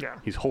arc. Yeah.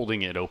 He's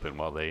holding it open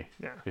while they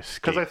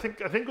escape. Because I think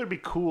what would be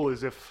cool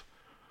is if,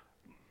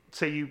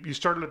 say you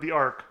started at the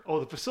arc. Oh,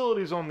 the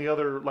facility's on the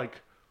other,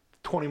 like,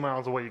 20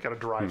 miles away. You got to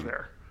drive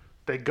there.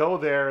 They go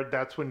there.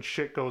 That's when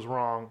shit goes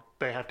wrong.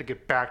 They have to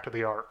get back to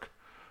the arc,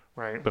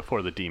 right?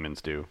 Before the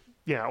demons do.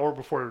 Yeah, or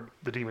before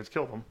the demons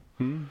kill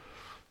them.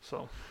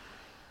 So,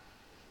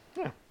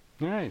 yeah.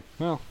 All right.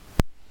 Well,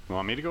 you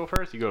want me to go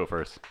first? You go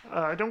first.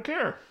 I don't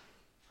care.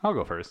 I'll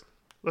go first.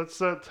 Let's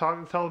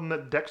tell them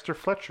that Dexter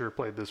Fletcher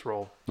played this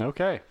role.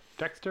 Okay.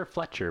 Dexter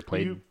Fletcher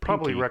played You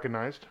probably Pinky.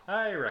 recognized.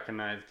 I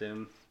recognized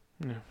him.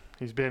 Yeah.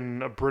 He's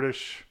been a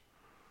British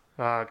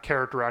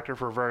character actor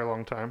for a very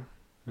long time.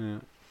 Yeah.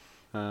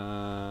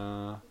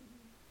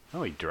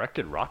 Oh, he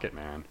directed Rocket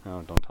Man.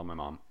 Oh, don't tell my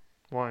mom.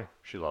 Why?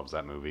 She loves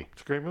that movie.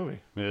 It's a great movie.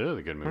 It is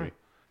a good movie.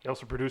 He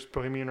also produced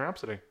Bohemian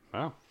Rhapsody.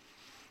 Wow.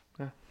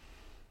 Yeah.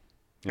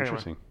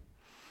 Interesting.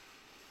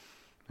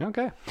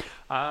 Okay.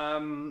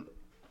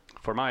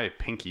 For my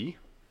Pinky,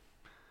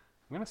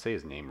 I'm going to say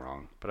his name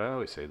wrong, but I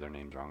always say their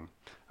names wrong.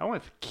 I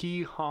went with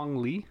Ki Hong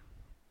Lee.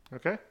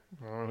 Okay.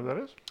 I don't know who that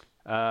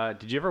is.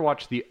 Did you ever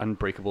watch The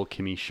Unbreakable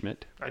Kimmy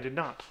Schmidt? I did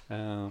not.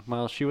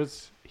 Well,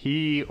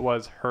 he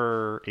was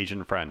her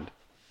Asian friend.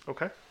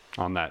 Okay.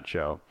 On that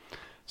show.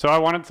 So I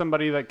wanted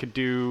somebody that could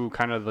do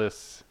kind of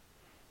this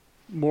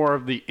more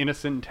of the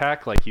innocent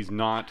tech. Like, he's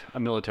not a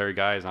military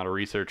guy. He's not a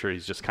researcher.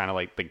 He's just kind of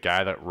like the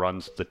guy that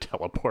runs the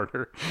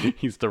teleporter.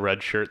 He's the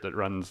red shirt that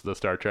runs the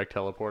Star Trek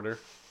teleporter.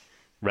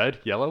 Red?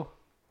 Yellow?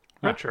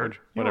 Red shirt.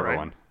 Whatever right.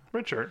 one.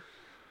 Red shirt.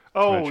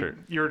 Oh, Red shirt.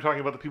 You're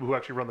talking about the people who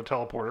actually run the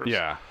teleporters.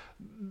 Yeah.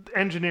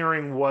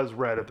 Engineering was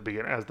red at the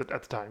beginning, at the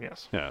time,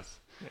 yes. Yes.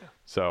 Yeah.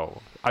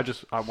 So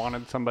I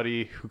wanted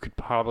somebody who could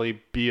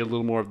probably be a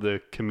little more of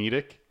the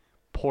comedic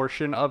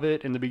portion of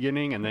it in the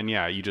beginning, and then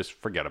you just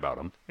forget about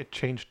him. It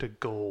changed to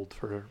gold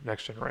for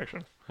Next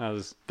Generation.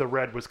 The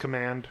red was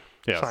command,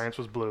 yes. Science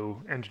was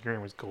blue,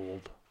 engineering was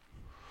gold.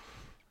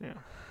 Yeah.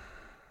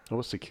 What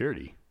was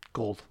security?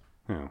 Gold.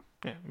 Oh.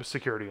 Yeah, it was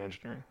security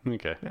engineering.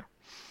 Okay. Yeah.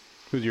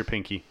 Who's your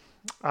Pinky?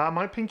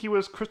 My Pinky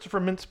was Christopher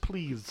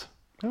Mintz-Please.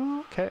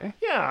 Oh, okay.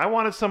 Yeah, I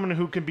wanted someone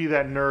who could be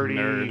that nerdy,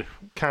 Nerd.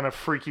 kind of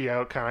freaky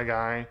out kind of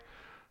guy.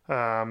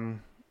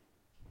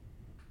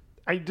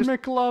 I just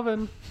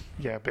McLovin.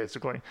 Yeah,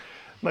 basically.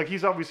 Like,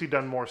 he's obviously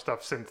done more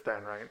stuff since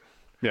then, right?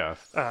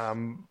 Yes.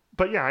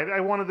 But yeah, I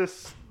wanted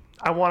this.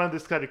 I wanted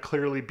this guy to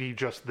clearly be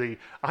just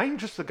I'm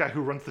just the guy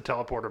who runs the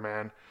teleporter,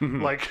 man.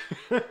 Like,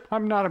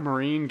 I'm not a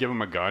Marine. Give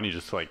him a gun. He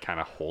just like kind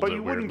of holds but it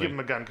you wouldn't weirdly. give him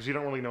a gun because you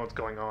don't really know what's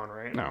going on,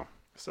 right? No.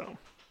 So,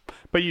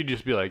 But you'd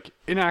just be like,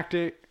 enact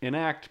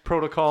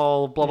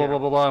protocol, blah, blah, Yeah. blah,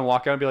 blah, blah, and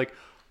walk out and be like,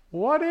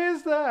 what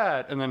is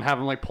that? And then have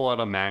him like pull out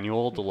a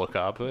manual to look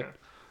up it.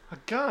 a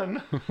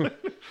gun?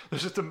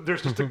 there's just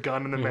a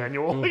gun in the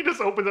manual. He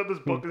just opens up this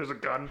book and there's a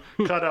gun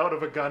cut out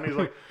of a gun. He's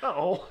like,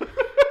 oh.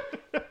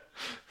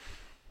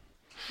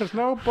 There's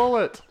no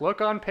bullet.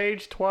 Look on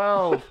page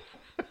 12.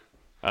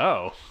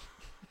 Oh.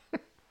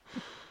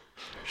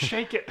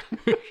 Shake it.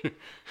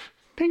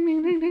 Ding,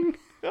 ding, ding, ding.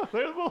 Oh,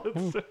 there's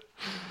bullets.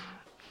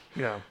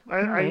 Yeah,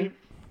 I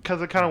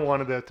because I kind of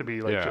wanted that to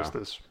be like just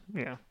this.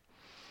 Yeah.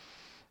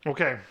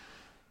 Okay.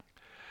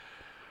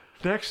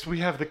 Next, we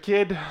have the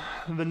kid,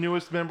 the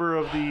newest member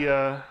of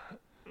the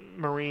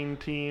Marine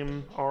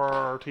team,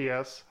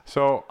 RRTS.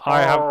 So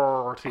I have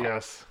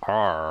RRTS.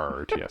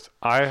 RTS.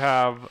 I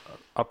have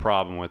a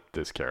problem with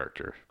this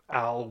character.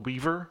 Al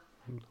Weaver,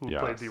 who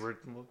Yes. played the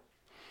original.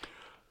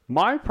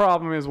 My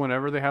problem is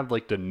whenever they have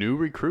like the new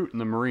recruit in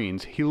the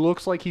Marines, he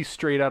looks like he's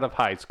straight out of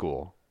high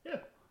school. Yeah.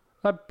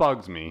 That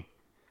bugs me.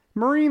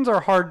 Marines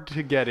are hard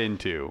to get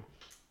into.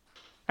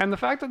 And the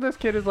fact that this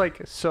kid is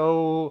like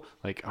so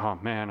like, oh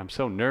man, I'm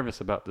so nervous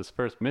about this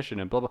first mission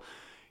and blah blah.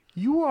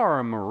 You are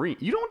a Marine.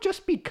 You don't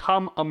just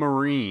become a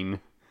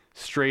Marine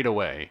straight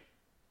away.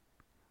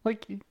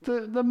 Like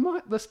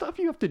the stuff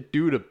you have to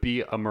do to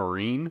be a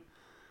Marine,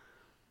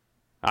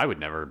 I would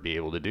never be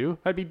able to do.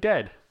 I'd be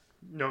dead.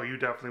 No, you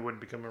definitely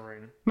wouldn't become a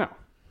Marine. No.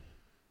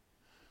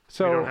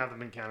 So We don't have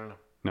them in Canada.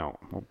 no,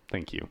 well,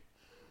 thank you.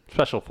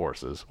 Special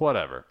forces,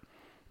 whatever.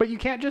 But you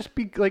can't just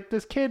be like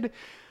this kid.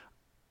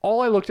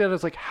 All I looked at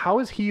is like, how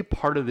is he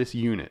part of this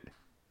unit?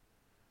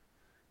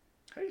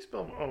 How do you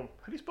spell Marine?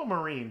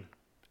 Marines.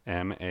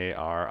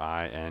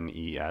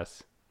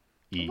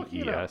 looking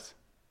it up. EES.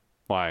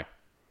 Why?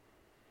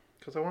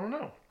 Because I want to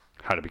know.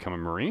 How to become a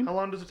Marine? How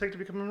long does it take to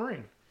become a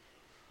Marine?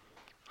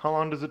 How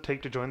long does it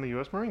take to join the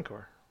U.S. Marine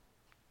Corps?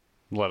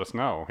 Let us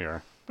know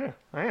here. Yeah,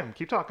 I am.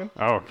 Keep talking.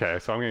 Oh, okay,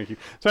 so I'm gonna keep.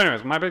 So,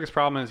 anyways, my biggest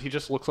problem is he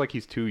just looks like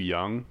he's too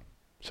young.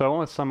 So I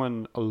want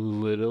someone a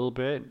little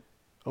bit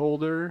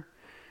older.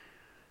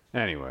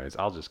 Anyways,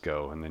 I'll just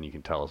go, and then you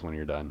can tell us when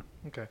you're done.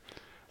 Okay.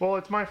 Well,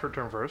 it's my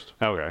turn first.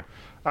 Okay.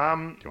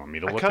 Do you want me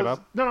to look it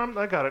up? No,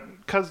 I got it.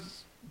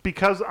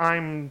 Because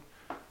I'm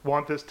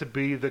want this to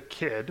be the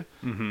kid.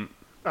 Mm-hmm.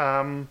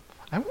 I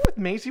went with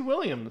Maisie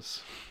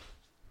Williams.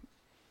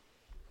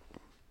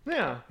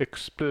 Yeah.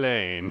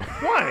 Explain.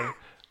 Why?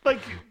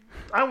 Like,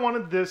 I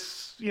wanted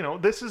this.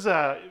 This is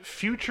a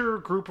future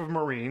group of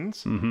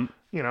Marines. Mm-hmm.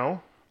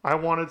 I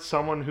wanted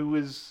someone who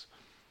is.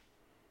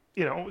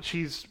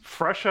 She's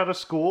fresh out of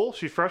school.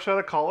 She's fresh out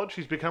of college.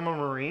 She's become a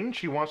Marine.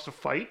 She wants to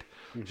fight.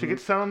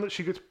 Mm-hmm.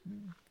 She gets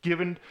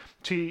given.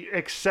 She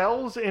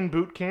excels in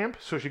boot camp,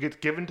 so she gets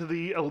given to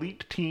the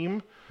elite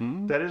team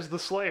that is the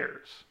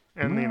Slayers.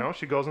 And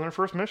she goes on her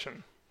first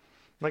mission.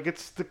 Like,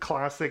 it's the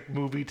classic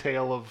movie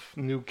tale of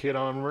new kid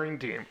on Marine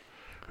team.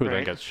 Who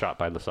then gets shot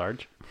by the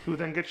Sarge? Who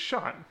then gets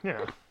shot?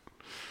 Yeah.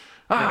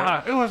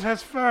 It was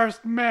his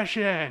first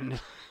mission.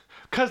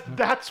 Because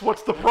that's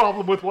what's the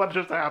problem with what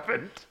just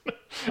happened.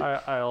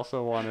 I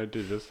also wanted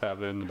to just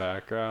have it in the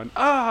background.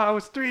 I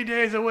was 3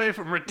 days away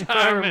from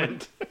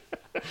retirement.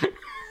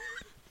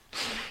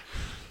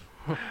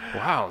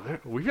 Wow,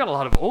 we've got a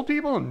lot of old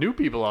people and new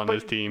people on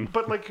this team.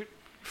 But, like,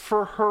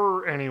 for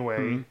her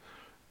anyway,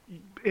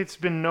 it's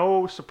been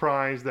no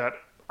surprise that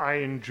I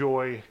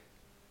enjoy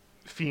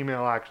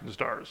female action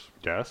stars.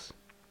 Yes.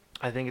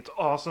 I think it's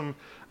awesome.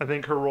 I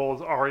think her role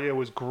as Arya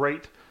was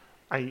great.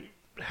 I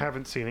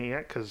haven't seen it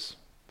yet because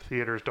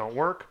theaters don't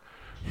work,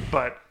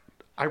 but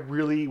I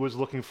really was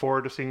looking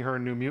forward to seeing her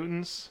in New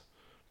Mutants,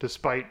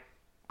 despite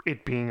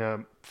it being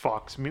a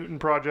Fox mutant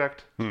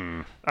project.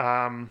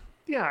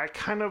 Yeah, I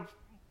kind of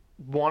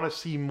want to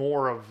see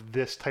more of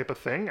this type of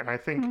thing, and I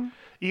think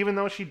even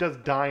though she does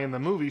die in the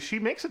movie, she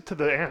makes it to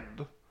the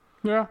end.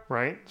 Yeah.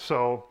 Right?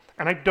 So,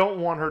 and I don't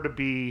want her to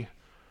be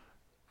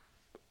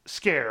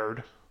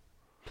scared.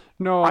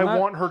 No, I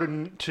want her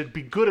to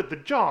be good at the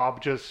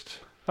job, just...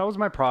 That was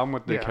my problem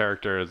with the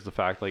character is the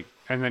fact, like,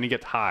 and then he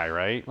gets high,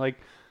 right? Like,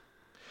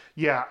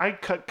 yeah, I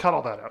cut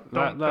all that out.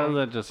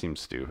 that just seems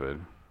stupid.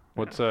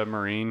 What's a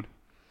Marine?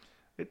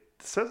 It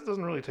says it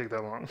doesn't really take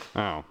that long.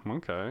 Oh,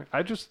 okay.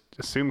 I just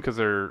assume because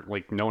they're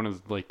like known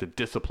as like the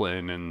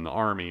discipline in the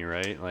army,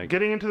 right? Like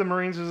Getting into the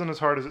Marines isn't as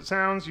hard as it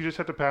sounds. You just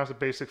have to pass a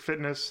basic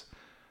fitness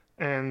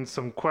and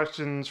some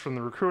questions from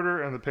the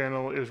recruiter, and the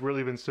panel has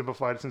really been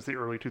simplified since the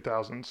early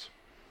 2000s.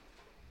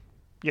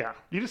 Yeah,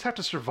 you just have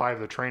to survive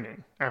the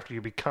training after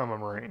you become a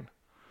Marine.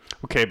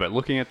 Okay, but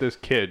looking at this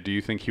kid, do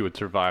you think he would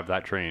survive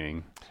that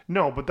training?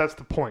 No, but that's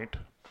the point.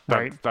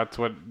 right? That's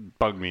what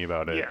bugged me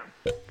about it.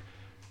 Yeah.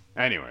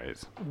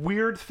 Anyways,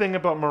 Weird thing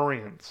about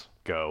Marines.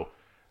 go.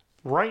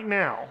 Right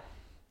now,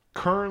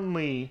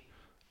 currently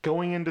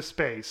going into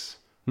space,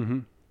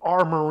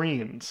 are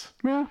Marines.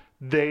 Yeah.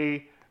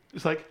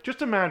 It's like,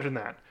 just imagine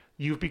that.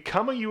 You've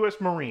become a U.S.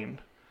 Marine.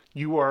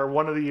 You are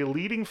one of the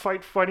leading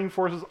fighting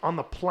forces on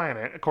the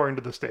planet, according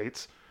to the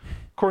States.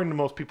 According to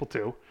most people,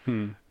 too.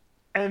 And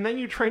then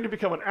you train to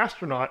become an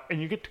astronaut,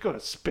 and you get to go to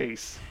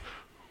space.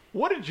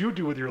 What did you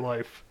do with your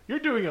life? You're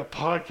doing a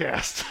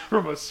podcast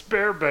from a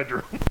spare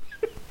bedroom.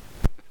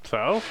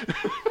 So?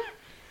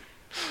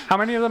 How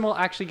many of them will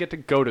actually get to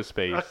go to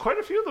space? Quite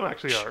a few of them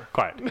actually are.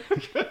 Quiet.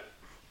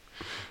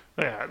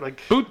 Yeah,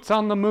 like Boots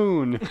on the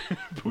moon.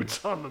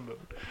 boots on the moon.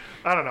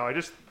 I don't know. I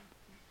just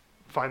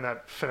find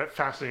that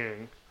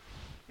fascinating,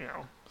 you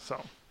know.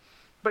 So,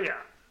 but yeah,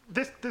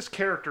 this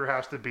character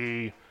has to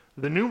be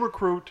the new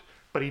recruit,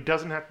 but he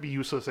doesn't have to be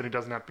useless and he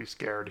doesn't have to be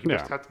scared. He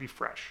just has to be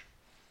fresh.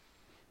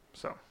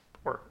 So,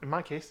 or in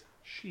my case,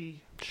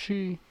 she.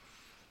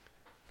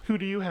 Who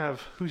do you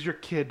have? Who's your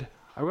kid?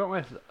 I went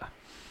with, I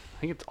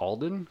think it's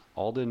Alden.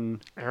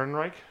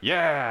 Ehrenreich?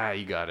 Yeah,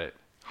 you got it.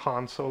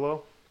 Han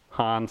Solo?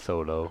 Han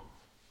Solo.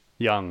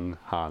 Young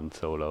Han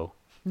Solo.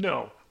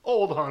 No,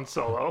 old Han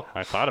Solo.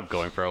 I thought of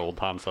going for old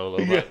Han Solo.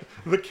 But Yeah,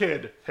 the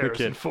kid,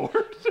 Harrison kid.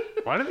 Ford.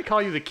 why do they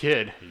call you the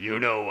kid? You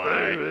know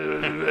why.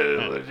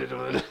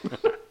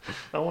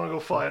 I want to go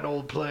fly an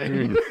old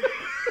plane.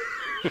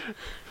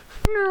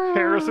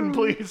 Harrison,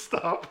 please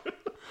stop.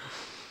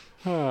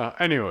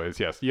 Anyways,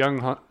 yes, young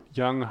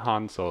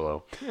Han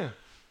Solo. Yeah.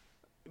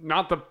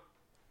 Not the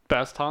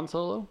best Han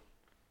Solo.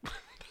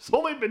 There's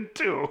only been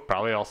two.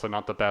 Probably also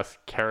not the best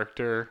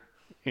character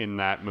in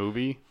that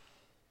movie.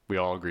 We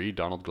all agree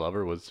Donald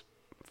Glover was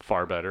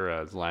far better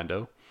as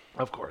Lando.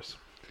 Of course.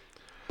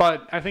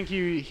 But I think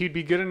he'd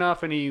be good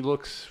enough, and he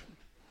looks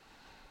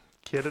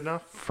Kid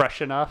enough?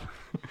 fresh enough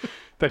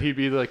that he'd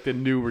be like the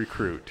new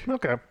recruit.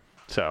 Okay.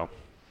 So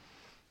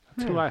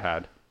that's who I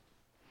had.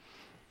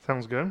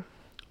 Sounds good.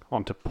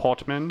 On to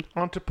Portman.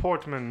 On to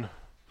Portman.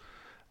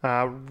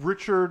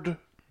 Richard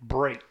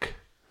Brake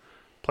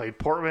played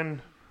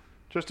Portman,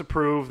 just to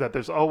prove that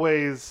there's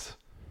always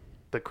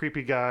the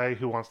creepy guy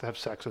who wants to have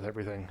sex with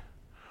everything.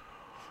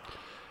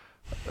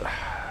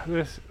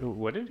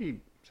 What did he?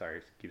 Sorry,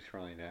 it keeps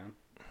scrolling down.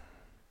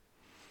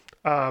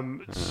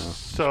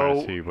 So Trying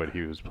to see what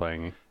he was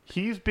playing.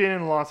 he's been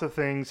in lots of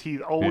things.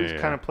 He always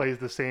Yeah. kind of plays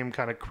the same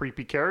kind of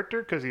creepy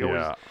character because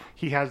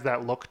he has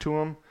that look to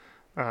him.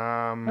 He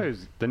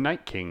was the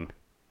Night King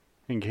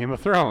in Game of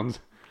Thrones.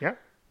 Yeah,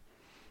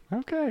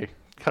 Okay.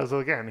 because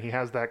again, he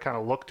has that kind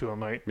of look to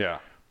him, right? Yeah.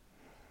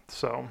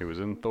 So He was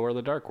in Thor: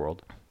 The Dark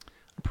World.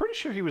 I'm pretty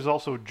sure he was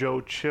also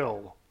Joe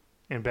Chill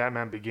in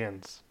Batman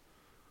Begins,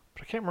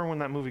 but I can't remember when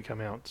that movie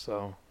came out.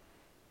 So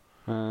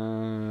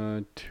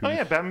oh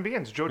yeah, Batman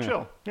Begins. Joe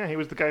Chill. Yeah, he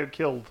was the guy who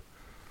killed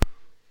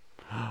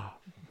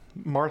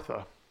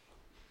Martha.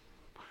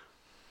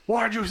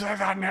 Why'd you say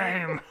that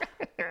name?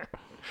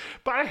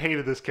 But I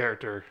hated this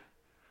character.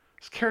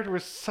 This character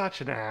was such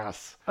an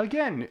ass.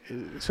 Again,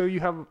 so you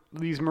have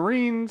these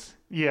Marines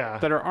Yeah.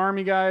 that are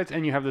army guys,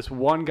 and you have this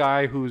one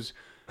guy who's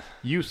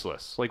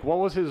useless. Like, what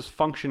was his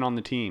function on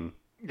the team?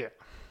 Yeah.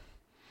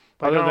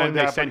 Other not than only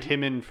they that, sent but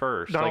him in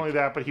first. Not Like, only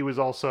that, but he was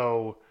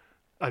also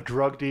a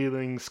drug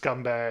dealing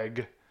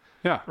scumbag,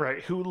 yeah.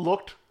 right? Who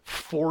looked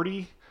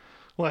 40.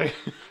 Like,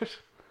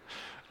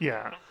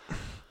 yeah.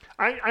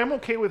 I'm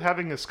okay with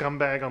having a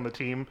scumbag on the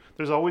team.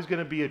 There's always going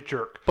to be a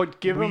jerk. But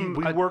give him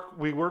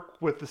we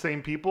work with the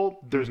same people.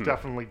 There's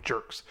definitely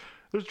jerks.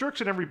 There's jerks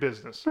in every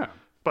business. Yeah.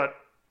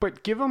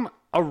 But give him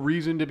a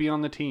reason to be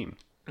on the team.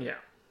 yeah.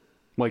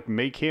 Like,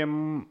 make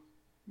him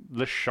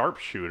the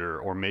sharpshooter,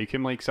 or make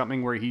him like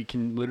something where he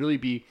can literally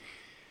be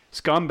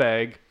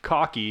scumbag,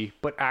 cocky,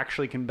 but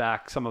actually can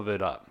back some of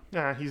it up.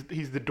 Yeah, he's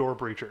the door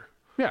breacher.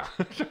 Yeah.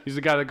 He's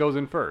the guy that goes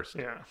in first.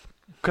 Yeah.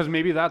 Because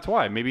maybe that's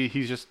why. Maybe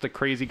he's just the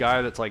crazy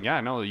guy that's like, yeah,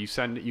 no, you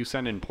send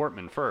in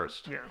Portman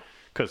first. Yeah.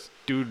 Because,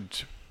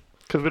 dude.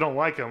 Because we don't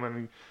like him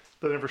and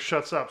that never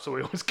shuts up, so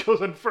he always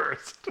goes in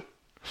first.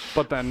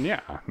 But then,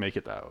 yeah, make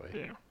it that way.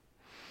 Yeah.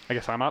 I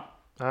guess I'm up.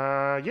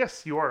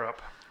 Yes, you are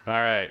up. All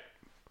right.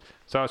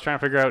 So I was trying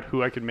to figure out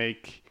who I could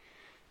make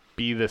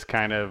be this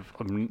kind of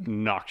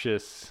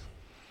obnoxious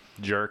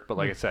jerk, but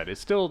like I said,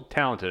 it's still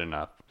talented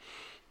enough.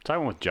 So I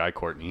went with Jai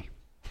Courtney.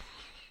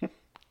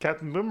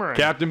 Captain Boomerang.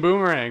 Captain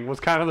Boomerang was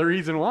kind of the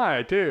reason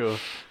why, too.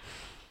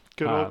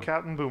 Good old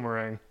Captain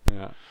Boomerang.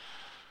 Yeah.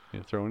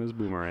 Throwing his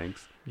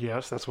boomerangs.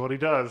 Yes, that's what he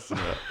does.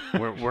 Yeah.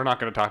 we're not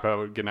going to talk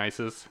about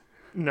Genisis.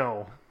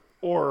 No.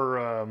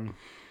 Or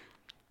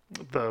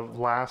the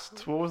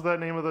last... What was that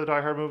name of the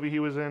Die Hard movie he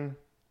was in?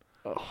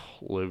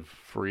 Live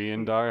Free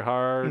and Die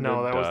Hard.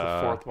 No, that was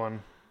the fourth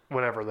one.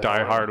 Whatever.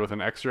 Die Hard with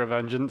an extra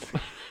vengeance.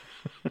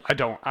 I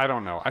don't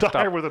know. Die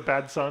Hard with a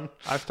bad son.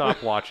 I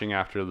stopped watching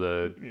after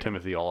the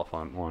Timothy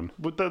Oliphant one.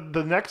 But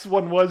the next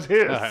one was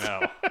his. I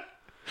know.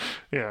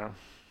 Yeah.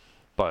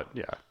 But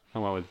yeah, I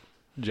went with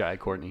Jai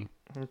Courtney.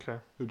 Okay.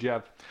 Who'd you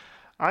have?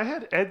 I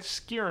had Ed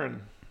Sheeran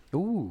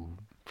Ooh.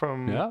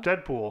 from Yeah.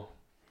 Deadpool.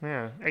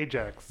 Yeah,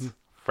 Ajax.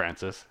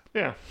 Francis.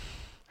 Yeah.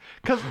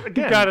 Because, He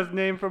again, got his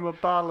name from a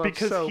bottle of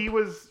because soap. he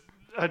was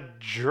a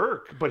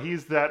jerk, but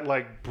he's that,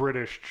 like,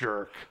 British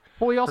jerk.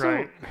 Well,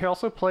 Right. he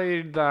also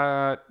played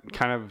that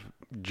kind of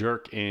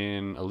jerk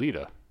in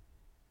Alita.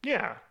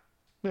 Yeah.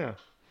 Yeah.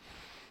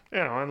 You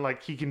know, and,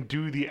 like, he can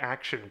do the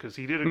action because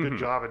he did a good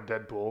job in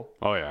Deadpool.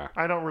 Oh yeah,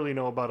 I don't really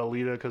know about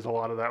Alita because a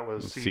lot of that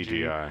was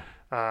CGI.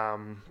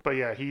 But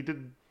yeah, he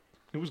did.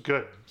 It was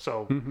good.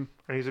 So, and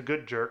he's a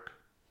good jerk.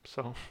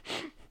 So,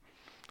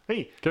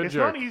 hey, Good it's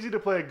jerk. not easy to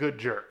play a good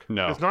jerk.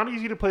 No. It's not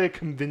easy to play a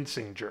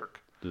convincing jerk.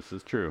 This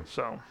is true.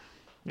 So,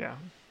 yeah,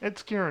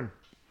 it's Kieran.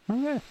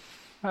 Okay,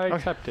 I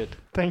accept it.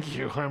 Thank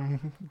you.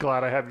 I'm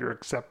glad I have your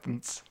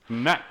acceptance.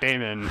 Matt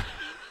Damon.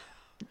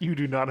 You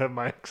do not have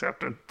my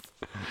acceptance.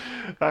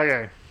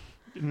 Okay.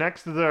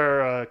 Next is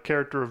our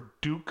character of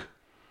Duke,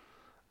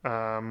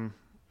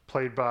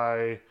 played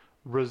by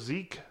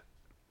Razik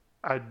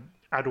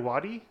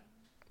Adwadi.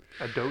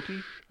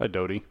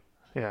 Adoti.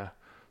 Yeah.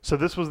 So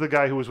this was the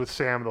guy who was with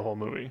Sam the whole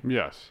movie,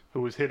 Yes.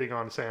 who was hitting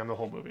on Sam the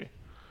whole movie.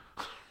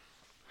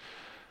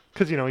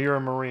 Because, you know, you're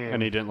a Marine.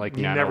 And he didn't like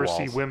You nano never walls.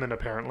 see women,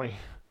 apparently.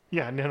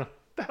 Yeah, nano.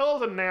 The hell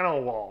is a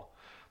nano wall?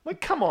 Like,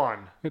 come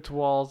on. It's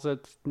walls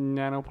that's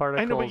nanoparticles.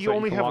 I know, but you that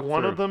only can have walk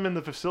one through. of them in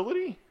the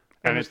facility?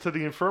 And it's to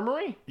the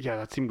infirmary? Yeah,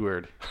 that seemed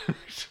weird.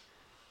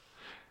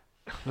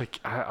 Like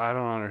I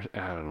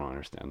don't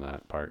understand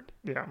that part.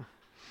 Yeah.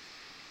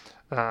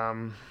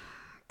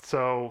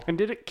 So... And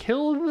did it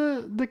kill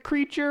the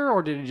creature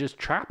or did it just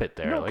trap it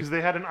there? No, Like, because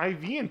they had an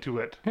IV into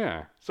it.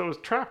 yeah. So it was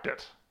trapped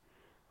it.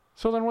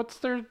 So then what's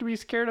there to be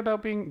scared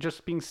about being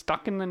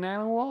stuck in the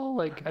nano wall?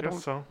 Like I guess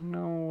don't so.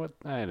 know what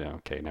I don't.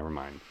 Okay, never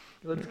mind.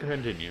 Let's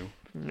continue.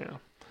 Yeah.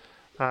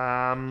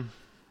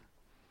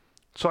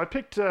 So I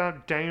picked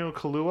Daniel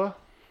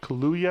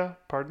Kaluuya,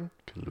 pardon,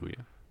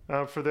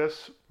 Hallelujah. for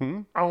this.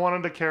 Hmm? I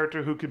wanted a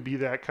character who could be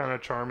that kind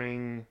of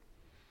charming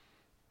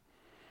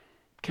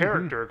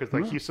character, because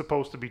like he's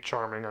supposed to be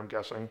charming, I'm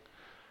guessing,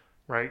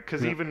 right?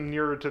 Because even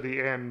nearer to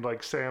the end,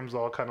 like Sam's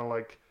all kind of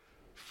like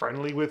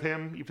friendly with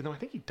him, even though I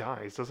think he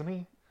dies, doesn't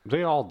he?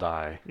 They all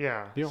die.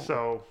 Yeah. You don't-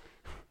 So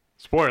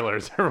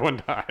Spoilers: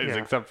 everyone dies Yeah.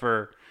 except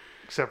for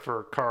except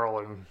for Carl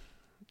and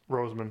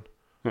Rosamund.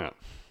 yeah.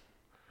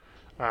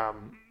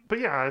 But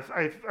yeah,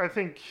 I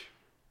think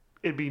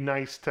it'd be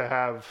nice to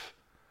have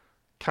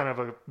kind of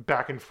a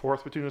back and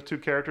forth between those two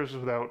characters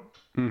without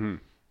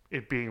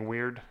it being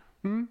weird.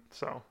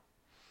 So,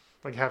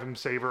 like, have him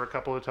save her a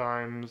couple of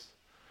times,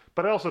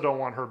 but I also don't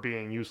want her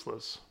being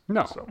useless.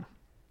 No. So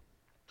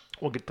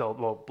we'll do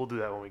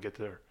that when we get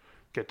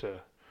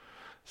to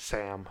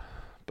Sam.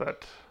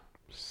 But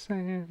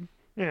Sam.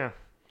 yeah,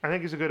 I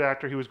think he's a good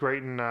actor. He was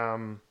great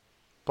in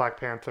Black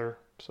Panther.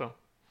 So,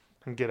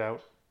 and Get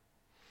Out.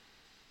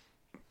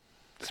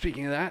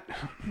 Speaking of that,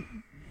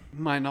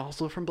 mine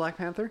also from Black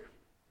Panther.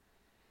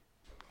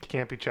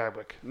 Can't be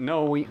Chadwick.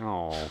 No,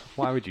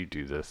 why would you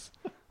do this?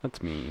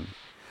 That's mean.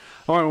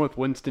 I went with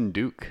Winston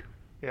Duke,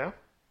 Yeah.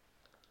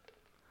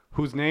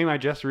 whose name I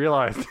just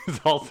realized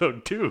is also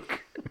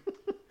Duke.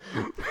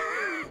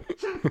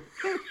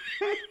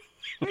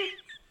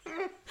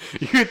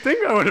 You'd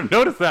think I would have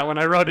noticed that when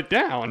I wrote it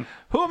down.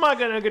 Who am I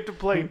gonna get to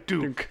play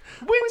Duke?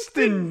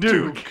 Winston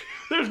Duke.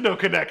 There's no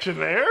connection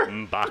there.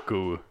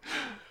 M'Baku.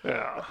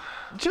 Yeah.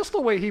 Just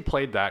the way he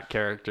played that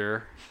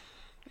character.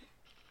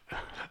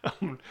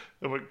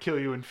 I would kill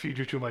you and feed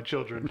you to my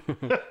children.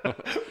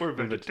 We're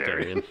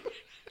vegetarian.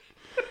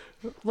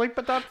 Like,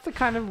 but that's the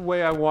kind of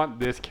way I want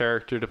this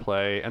character to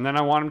play. And then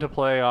I want him to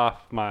play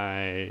off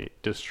my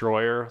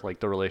Destroyer, like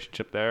the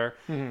relationship there.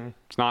 Mm-hmm.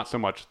 It's not so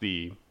much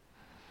the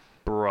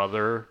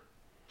brother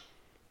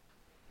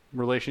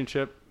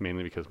relationship,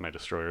 mainly because my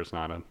Destroyer is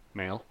not a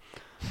male.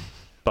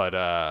 But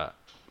I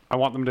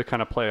want them to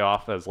kind of play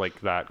off as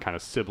like that kind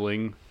of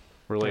sibling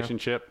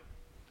relationship.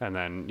 And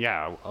then,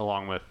 yeah,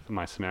 along with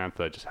my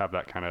Samantha, just have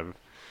that kind of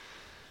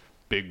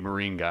big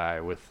Marine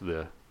guy with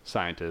the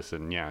scientist.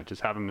 And yeah,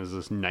 just have him as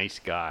this nice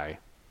guy.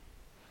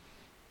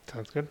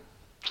 Sounds good.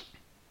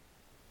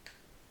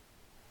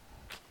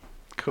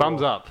 Cool.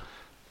 Thumbs up.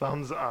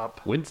 Thumbs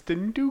up.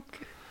 Winston Duke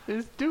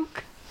is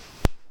Duke.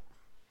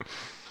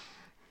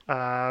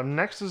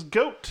 Next is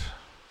Goat,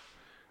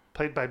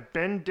 played by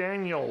Ben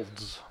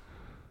Daniels.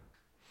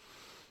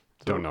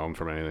 Don't know him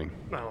from anything.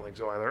 I don't think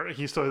so either.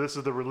 This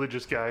is the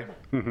religious guy.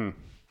 Mm-hmm.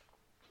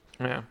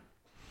 Yeah.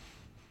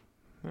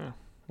 Yeah.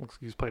 Looks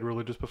like he's played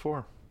religious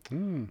before.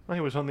 Mm. Oh,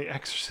 he was on the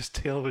Exorcist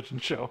television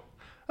show.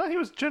 Oh, he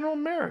was General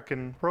Merrick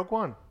in Rogue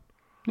One.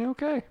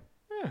 Okay.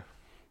 Yeah.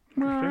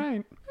 All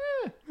right.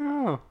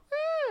 Oh,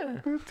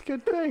 that's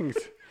good things.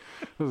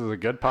 This is a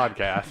good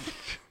podcast.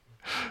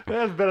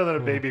 That's better than a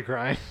baby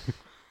crying.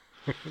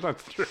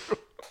 That's true.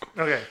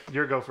 Okay,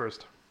 your go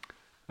first.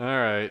 All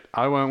right.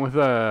 I went with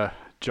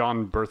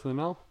John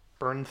Bernthal.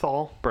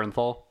 Bernthal.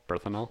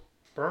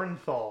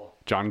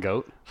 John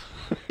Goat.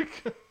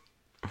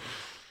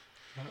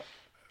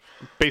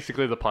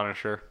 Basically the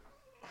Punisher.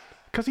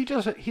 Because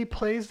he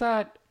plays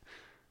that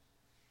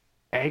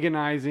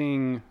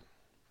agonizing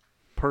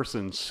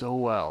person so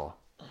well.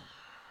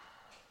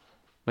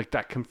 like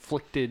that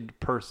conflicted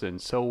person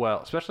so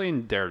well, especially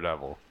in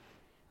Daredevil.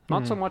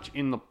 Not so much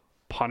in the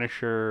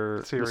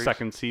Punisher Series. the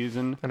second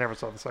season, I never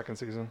saw the second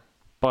season.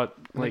 but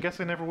And I like guess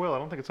they never will. I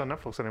don't think it's on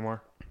Netflix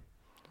anymore.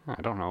 I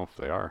don't know if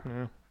they are.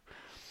 Yeah.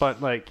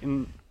 But like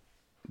in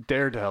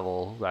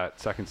Daredevil,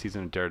 that second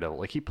season of Daredevil,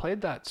 like he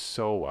played that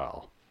so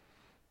well.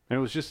 And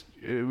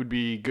it would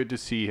be good to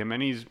see him.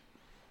 And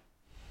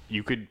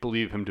you could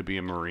believe him to be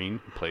a Marine.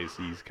 He plays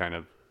these kind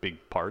of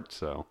big parts.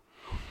 So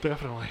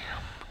Definitely.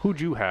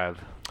 who'd you have?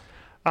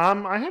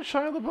 I had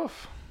Shia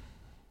LaBeouf.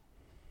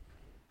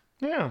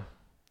 Yeah.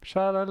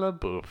 Shia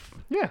LaBeouf.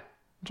 Yeah.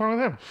 What's wrong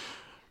with him?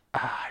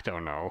 I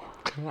don't know.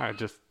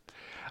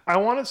 I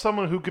wanted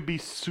someone who could be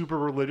super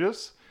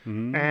religious.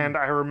 And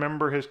I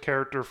remember his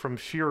character from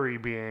Fury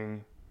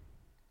being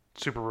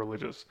super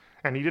religious.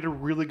 And he did a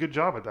really good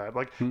job at that.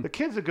 Like, the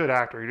kid's a good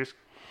actor. He just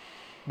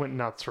went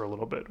nuts for a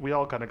little bit. We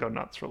all kind of go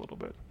nuts for a little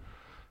bit.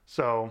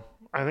 So,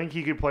 I think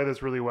he could play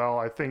this really well.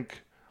 I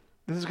think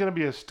this is going to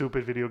be a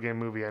stupid video game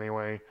movie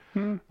anyway.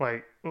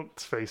 Like,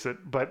 let's face it.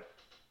 But,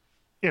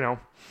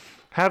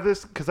 have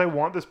this, because I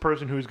want this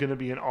person who's going to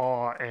be in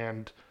awe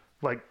and,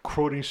 like,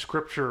 quoting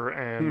scripture.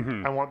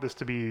 And I want this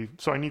to be,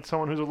 so I need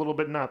someone who's a little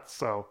bit nuts.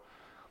 So,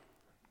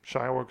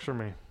 Shia works for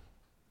me.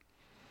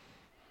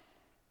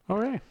 All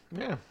right.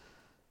 Yeah.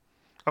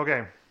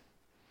 Okay.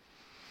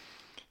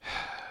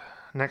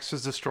 Next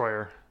is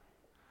Destroyer.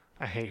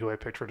 I hate who I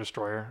picked for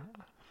Destroyer.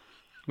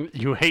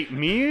 You hate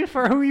me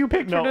for who you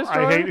picked No, for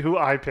Destroyer? I hate who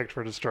I picked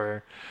for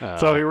Destroyer.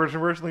 So he was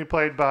originally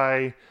played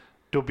by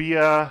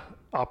Dobia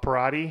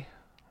Operati.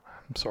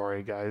 I'm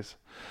sorry, guys.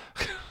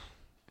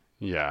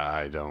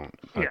 Yeah,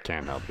 I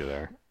can't help you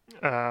there.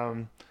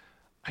 I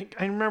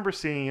remember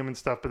seeing him and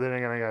stuff, but then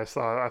again,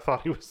 I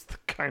thought he was the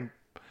guy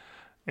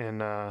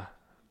in, I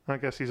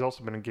guess he's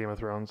also been in Game of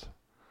Thrones.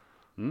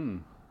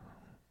 And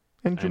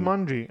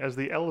Jumanji as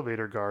the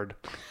elevator guard.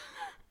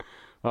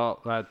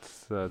 Well,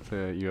 that's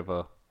you have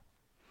a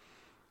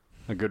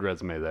good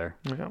resume there.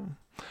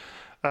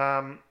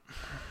 Yeah.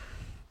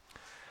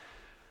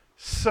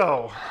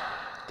 So,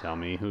 tell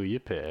me who you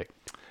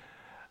picked.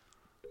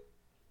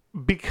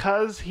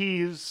 Because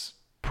he's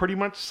pretty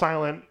much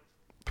silent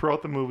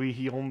throughout the movie,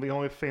 the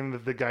only thing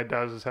that the guy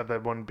does is have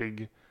that one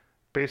big,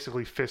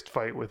 basically fist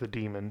fight with a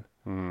demon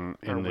In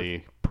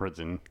the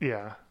prison.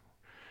 Yeah.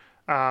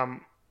 I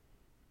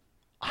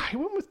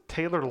went with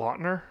Taylor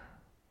Lautner.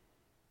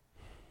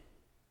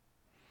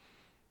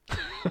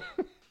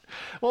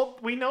 Well,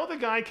 we know the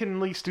guy can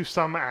at least do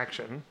some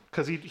action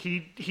because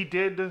he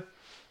did.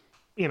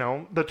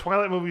 The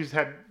Twilight movies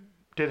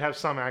did have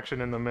some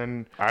action in them,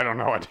 and I don't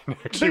know. I didn't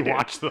actually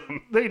watch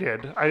them. They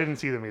did. I didn't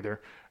see them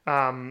either.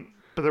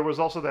 But there was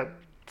also that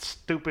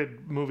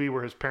stupid movie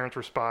where his parents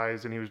were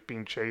spies and he was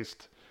being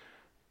chased.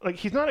 Like,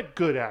 he's not a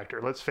good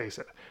actor. Let's face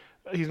it.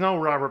 He's no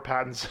Robert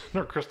Pattinson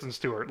or Kristen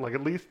Stewart. Like,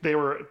 at least they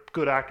were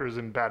good actors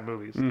in bad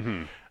movies.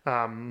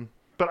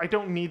 But I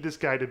don't need this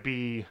guy to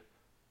be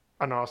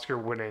an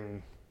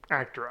Oscar-winning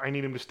actor. I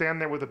need him to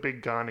stand there with a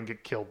big gun and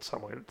get killed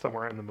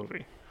somewhere in the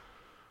movie.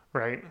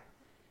 Right?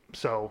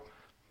 So,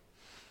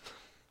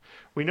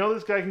 we know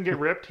this guy can get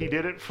ripped. He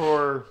did it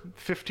for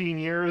 15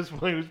 years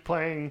when he was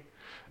playing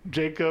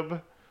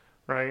Jacob.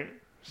 Right?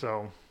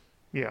 So,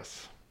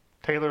 yes.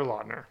 Taylor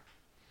Lautner.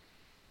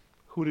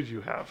 Who did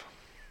you have?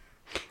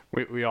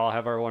 We all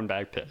have our one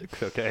bag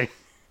picks, okay?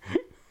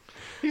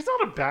 He's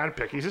not a bad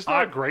pick. He's just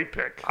not a great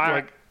pick.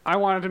 I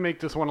wanted to make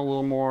this one a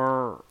little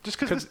more... Just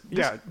because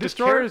this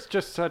Destroyer is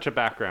just such a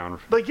background.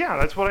 Like, yeah,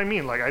 that's what I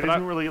mean. Like, I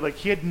didn't really... Like,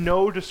 he had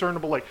no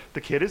discernible... Like,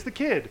 the kid is the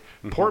kid.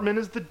 Portman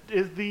is the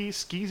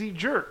skeezy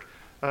jerk.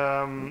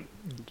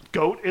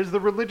 Goat is the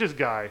religious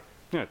guy.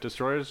 Yeah,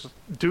 Destroyer's...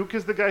 Duke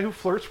is the guy who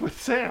flirts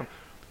with Sam.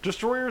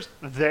 Destroyer's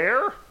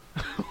there?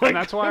 And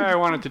that's why I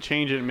wanted to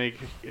change it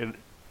and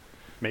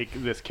make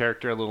this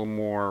character a little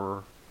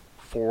more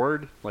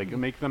forward, like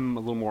make them a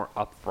little more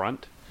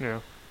upfront. Yeah.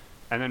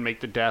 And then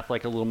make the death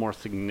like a little more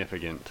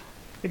significant.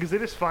 Because they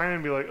just find him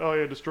and be like, oh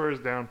yeah, Destroyer's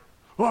down.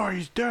 Oh,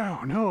 he's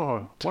down.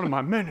 Oh, one of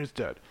my men is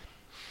dead.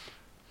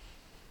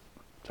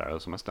 Sorry, that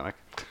was my stomach.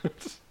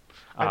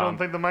 I don't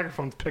think the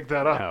microphones picked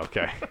that up.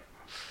 Okay.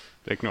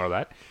 Ignore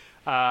that.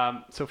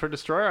 So for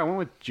Destroyer, I went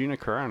with Gina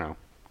Carano.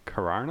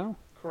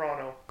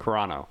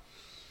 Carano.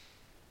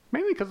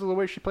 Mainly because of the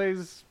way she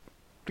plays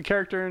the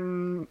character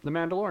in The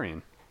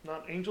Mandalorian.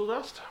 Not Angel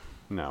Dust?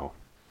 No.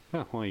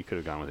 Oh, well, you could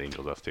have gone with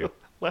Angel Dust, too.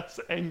 Less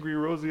angry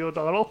Rosie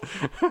O'Donnell.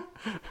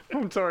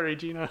 I'm sorry,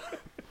 Gina.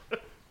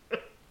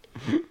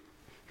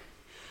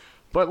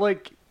 But,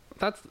 like,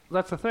 that's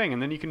the thing.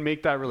 And then you can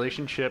make that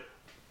relationship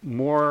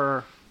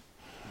more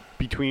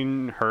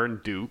between her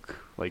and Duke.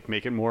 Like,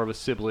 make it more of a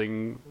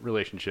sibling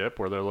relationship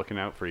where they're looking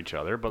out for each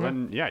other. But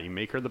then, yeah, you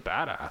make her the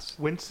badass.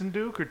 Winston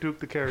Duke or Duke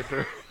the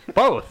character?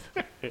 Both.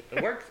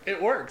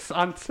 It works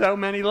on so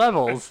many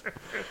levels.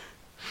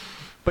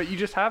 But you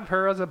just have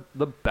her as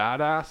the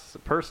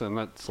badass person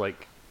that's,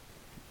 like,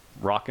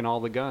 rocking all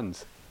the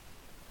guns.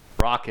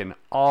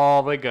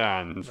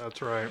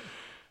 That's right.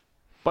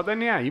 But then,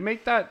 yeah, you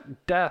make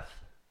that death.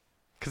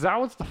 Because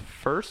that was the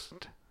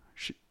first...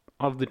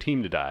 of the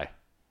team to die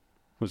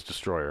was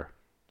Destroyer.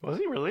 Was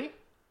he really?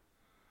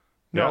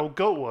 No, Yeah.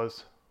 Goat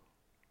was.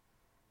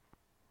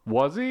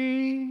 Was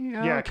he?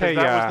 Yeah, Okay, because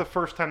that yeah. was the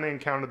first time they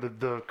encountered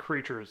the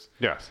creatures.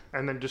 Yes.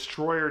 And then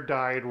Destroyer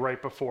died right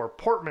before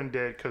Portman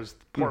did, because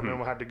Portman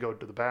had to go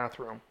to the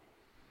bathroom.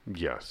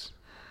 Yes.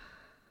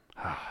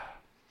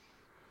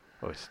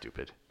 Oh,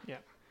 stupid. Yeah.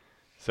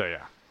 So,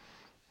 yeah.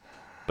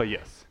 But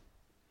yes.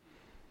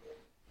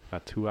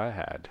 That's who I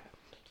had.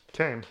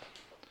 Okay.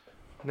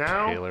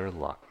 Now, Taylor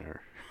Lautner.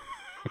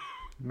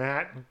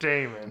 Matt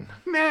Damon.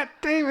 Matt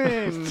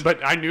Damon! But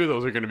I knew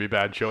those were going to be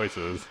bad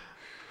choices.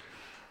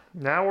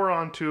 Now we're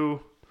on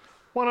to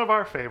one of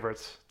our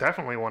favorites.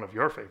 Definitely one of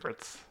your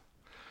favorites.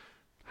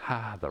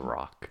 The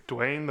Rock.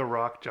 Dwayne "The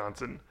Rock"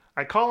 Johnson.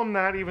 I call him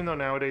that even though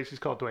nowadays he's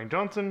called Dwayne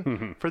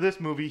Johnson. For this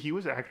movie, he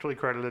was actually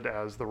credited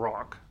as The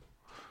Rock.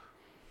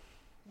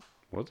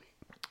 Was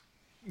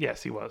he?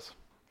 Yes, he was.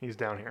 He's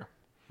down here.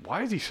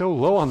 Why is he so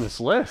low on this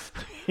list?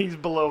 He's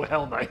below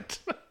Hell Knight.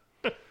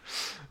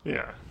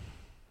 Yeah.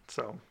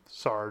 So,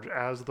 Sarge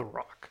as The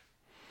Rock.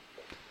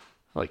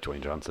 I like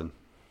Dwayne Johnson.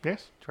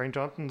 Yes, Dwayne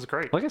Johnson's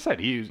great. Like I said,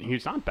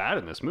 he's not bad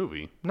in this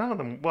movie. None of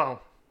them,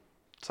 well,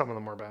 some of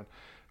them were bad.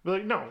 But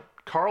like, no,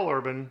 Carl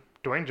Urban,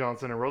 Dwayne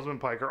Johnson, and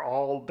Rosamund Pike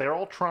are they're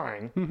all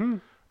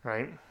trying,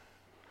 right?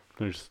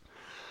 There's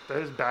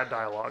That is bad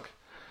dialogue.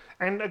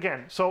 And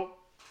again, so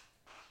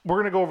we're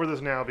going to go over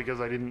this now because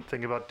I didn't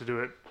think about to do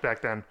it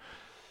back then.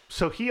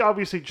 So he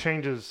obviously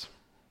changes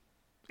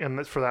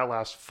for that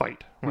last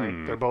fight,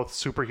 right? They're both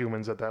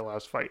superhumans at that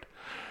last fight.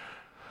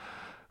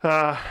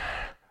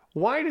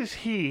 Why does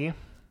he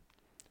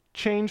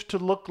change to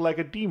look like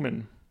a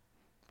demon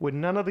when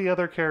none of the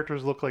other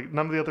villains look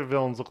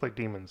like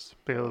demons?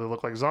 They either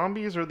look like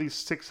zombies or these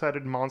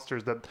six-headed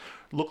monsters that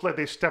look like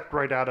they stepped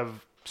right out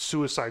of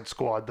Suicide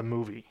Squad, the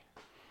movie.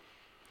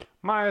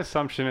 My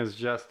assumption is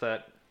just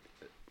that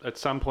at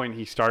some point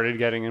he started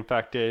getting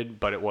infected,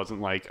 but it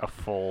wasn't like a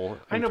full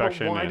infection. I know,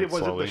 but why was it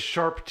slowly... the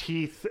sharp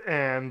teeth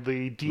and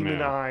the demon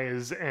Yeah.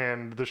 eyes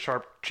and the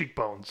sharp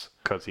cheekbones?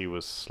 Because he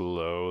was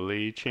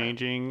slowly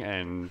changing,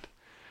 and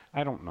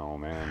I don't know,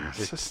 man.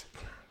 It just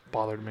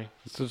bothered me.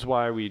 This is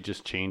why we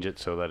just change it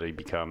so that he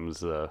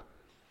becomes the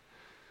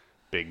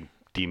big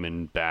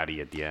demon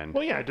baddie at the end.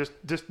 Well, yeah,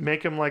 just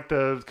make him like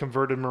the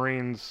converted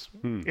Marines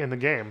in the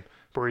game,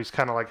 where he's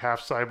kind of like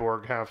half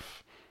cyborg,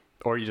 half...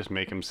 Or you just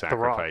make him Rock.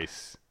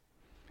 sacrifice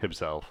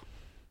himself.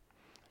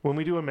 When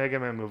we do a Mega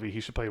Man movie, he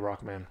should play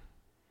Rockman.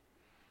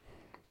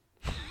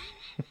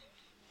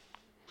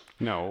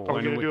 No. Are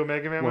we going to do a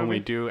Mega Man when movie?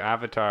 we do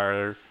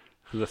Avatar,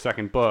 the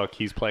second book,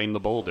 he's playing the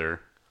boulder.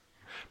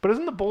 But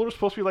isn't the boulder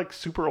supposed to be like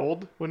super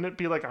old? Wouldn't it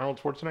be like Arnold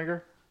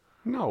Schwarzenegger?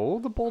 No,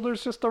 the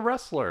boulder's just a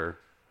wrestler.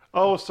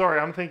 Oh, sorry,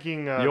 I'm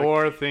thinking...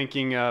 You're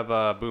thinking of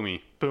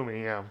Boomy.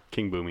 Boomy, yeah.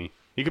 King Boomy.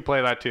 He could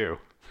play that too.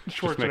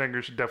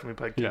 Schwarzenegger should definitely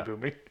play King Yeah.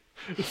 Boomy.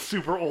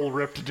 Super old,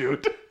 ripped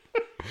dude.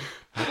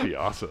 That'd be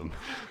awesome.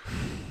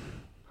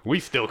 We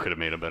still could have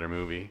made a better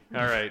movie.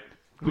 All right.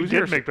 We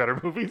did make better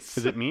movies.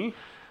 Is it me?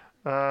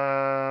 Yes.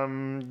 I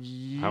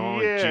went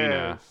with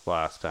Gina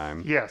last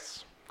time.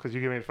 Yes, because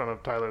you made fun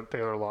of Taylor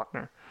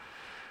Lautner.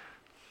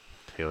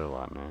 Taylor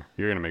Lautner.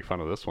 You're going to make fun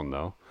of this one,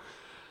 though.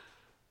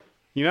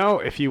 You know,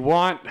 if you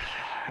want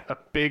a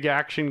big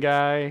action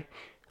guy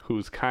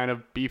who's kind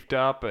of beefed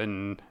up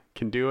and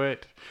can do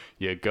it,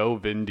 you go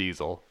Vin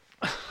Diesel.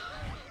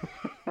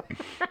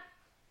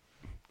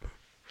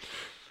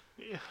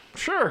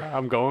 Sure.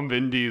 I'm going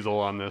Vin Diesel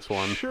on this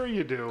one. Sure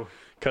you do.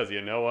 Because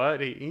you know what?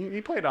 He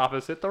played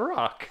opposite The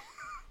Rock.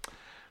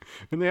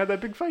 And they had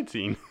that big fight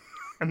scene.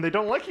 And they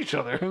don't like each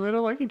other. And they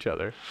don't like each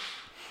other.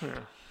 Yeah.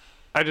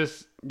 I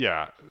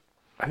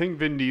think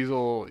Vin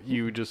Diesel,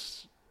 you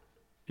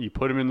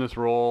put him in this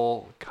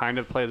role, kind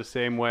of play the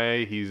same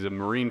way. He's a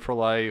Marine for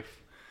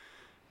life.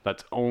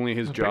 That's only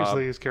his job.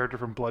 Basically his character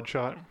from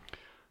Bloodshot.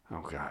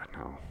 Oh, God,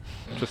 no.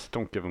 Just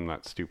don't give him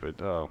that stupid...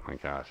 Oh, my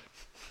God.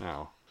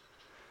 No.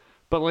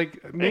 But,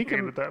 like, make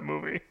him... that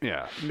movie.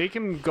 Yeah. Make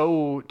him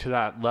go to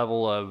that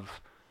level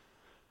of,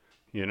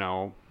 you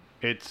know,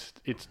 it's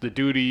the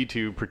duty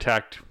to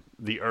protect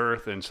the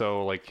earth, and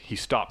so, like, he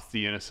stops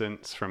the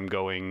innocents from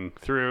going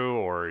through,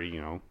 or, you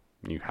know,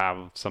 you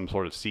have some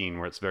sort of scene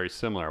where it's very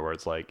similar, where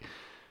it's like,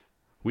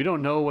 we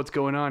don't know what's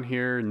going on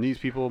here, and these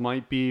people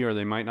might be, or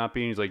they might not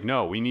be, and he's like,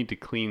 no, we need to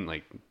clean,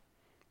 like...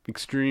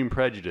 extreme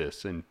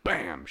prejudice, and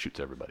bam, shoots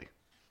everybody.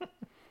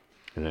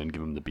 And then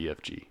give him the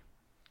BFG.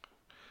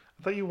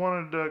 I thought you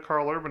wanted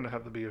Carl Urban to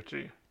have the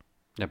BFG.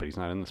 Yeah, but he's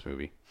not in this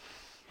movie.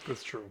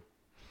 That's true.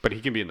 But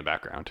he can be in the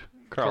background.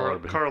 Carl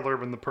Urban. Carl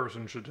Urban, the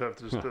person, should have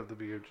to just have the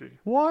BFG.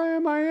 Why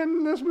am I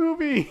in this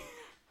movie?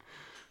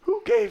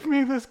 Who gave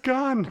me this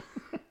gun?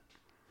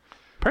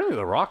 Apparently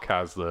The Rock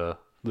has the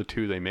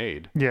two they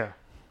made. Yeah.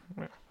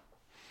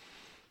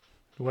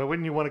 Why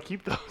wouldn't you want to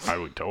keep those? I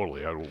would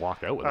totally. I would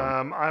walk out with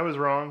them. I was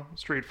wrong.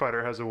 Street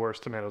Fighter has the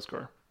worst tomato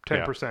score.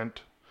 10%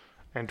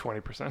 and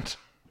 20%.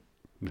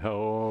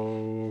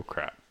 No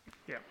crap.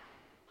 Yeah.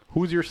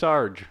 Who's your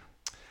Sarge?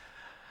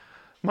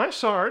 My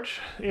Sarge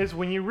is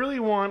when you really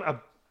want a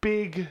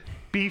big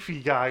beefy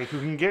guy who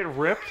can get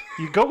ripped,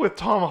 you go with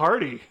Tom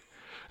Hardy.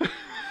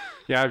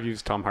 Yeah, I've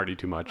used Tom Hardy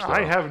too much. So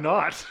I have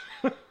not.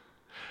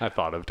 I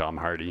thought of Tom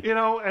Hardy. You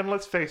know, and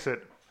let's face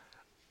it,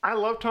 I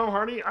love Tom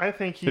Hardy. I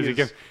think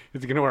Is he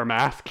gonna wear a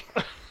mask?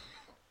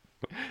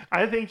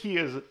 I think he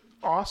is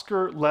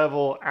Oscar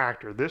level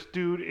actor. This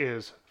dude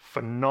is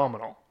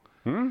phenomenal.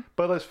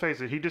 But let's face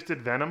it, he just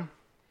did Venom,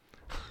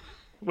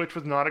 which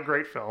was not a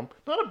great film.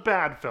 Not a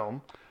bad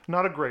film.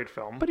 Not a great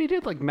film. But he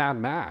did like Mad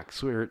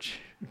Max, which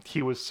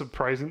he was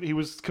surprising. He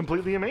was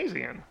completely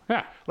amazing in.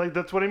 yeah, Like,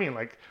 that's what I mean.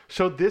 Like,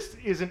 so this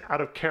isn't out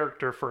of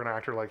character for an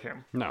actor like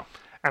him. no.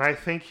 And I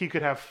think he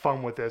could have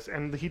fun with this.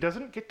 And he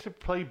doesn't get to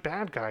play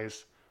bad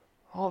guys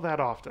all that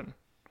often.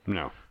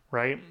 No.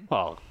 Right?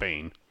 Well,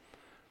 Bane.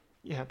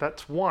 Yeah,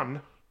 that's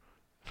one.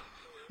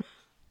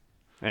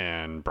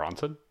 And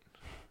Bronson?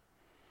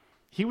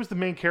 He was the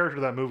main character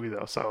of that movie,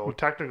 though. So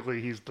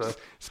technically, he's the...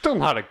 Still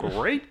not a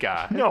great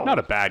guy. No. Not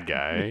a bad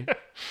guy.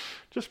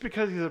 Just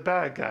because he's a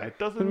bad guy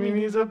doesn't mean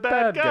he's a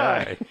bad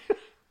guy.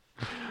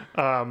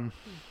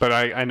 But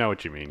I know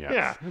what you mean, yes.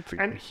 Yeah,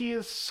 and he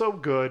is so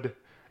good.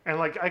 And,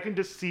 like, I can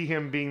just see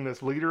him being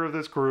this leader of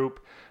this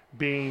group,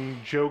 being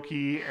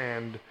jokey,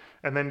 and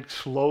then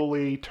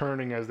slowly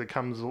turning as it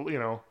comes, you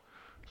know,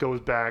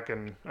 goes back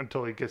and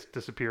until he gets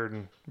disappeared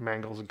and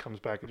mangles and comes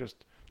back and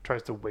just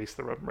tries to race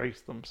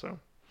them. So,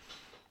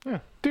 yeah.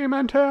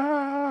 Demon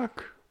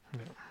Tech! Yeah.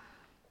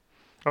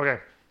 Okay.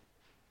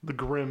 The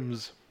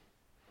Grimms.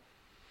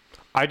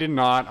 I did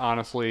not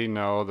honestly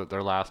know that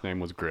their last name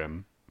was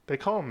Grimm. They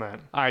call him that.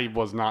 I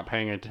was not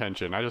paying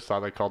attention. I just thought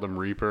they called him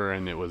Reaper,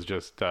 and it was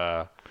just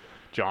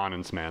John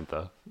and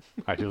Samantha.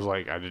 I did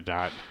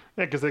not.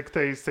 Yeah, because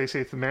they say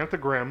Samantha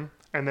Grimm,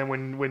 and then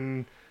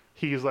when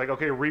he's like,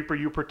 okay, Reaper,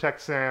 you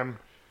protect Sam,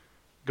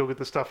 go get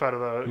the stuff out of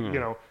the, you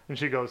know, and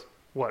she goes,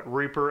 what,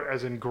 Reaper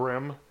as in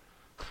Grimm?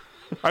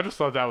 I just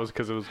thought that was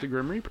because it was the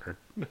Grim Reaper.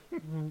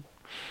 All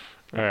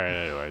right,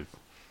 anyways.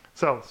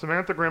 So,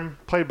 Samantha Grimm,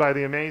 played by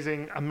the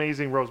amazing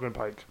Rosamund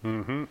Pike.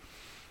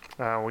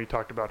 Mm-hmm. We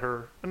talked about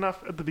her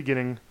enough at the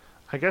beginning.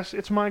 I guess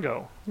it's my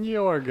go.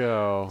 Your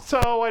go.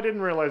 So, I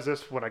didn't realize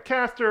this when I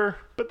cast her,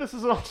 but this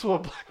is also a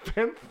Black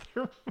Panther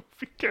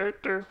movie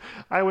character.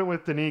 I went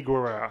with Denis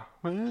Guerrero.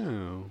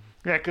 Wow.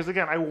 Yeah, because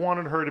again, I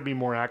wanted her to be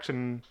more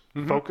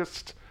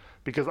action-focused,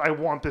 because I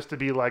want this to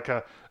be like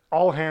a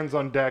all hands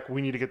on deck,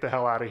 we need to get the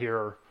hell out of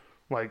here.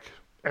 Like,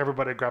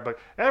 everybody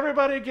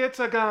gets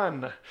a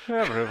gun.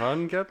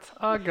 Everyone gets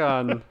a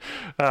gun.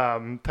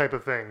 Type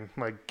of thing.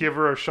 Like, give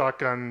her a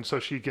shotgun so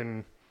she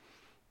can,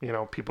 you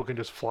know, people can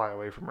just fly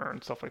away from her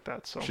and stuff like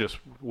that. So Just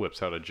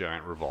whips out a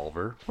giant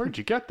revolver. Where'd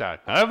you get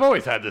that? I've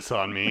always had this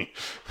on me.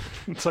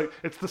 it's like,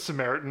 it's the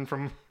Samaritan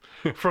from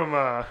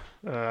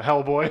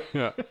Hellboy.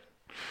 Yeah.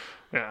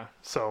 Yeah.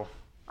 So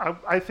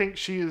I think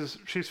she's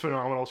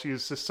phenomenal. She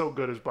is just so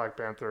good as Black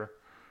Panther,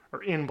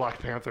 or in Black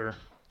Panther.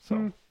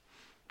 So,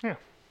 yeah.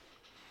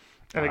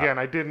 And again,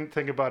 I didn't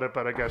think about it,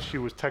 but I guess she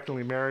was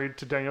technically married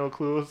to Daniel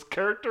Kaluuya's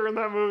character in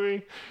that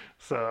movie.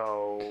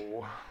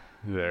 So,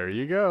 There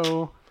you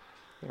go.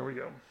 there we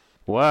go.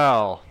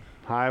 Well,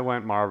 I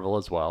went Marvel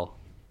as well.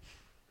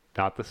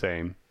 Not the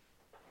same.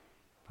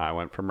 I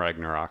went from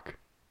Ragnarok.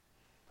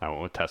 I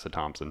went with Tessa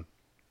Thompson.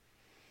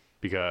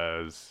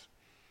 Because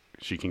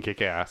she can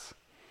kick ass,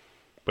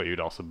 but you'd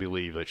also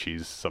believe that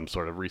she's some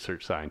sort of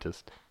research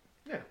scientist.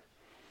 Yeah.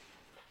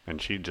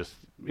 And she just,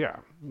 yeah,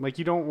 like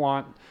you don't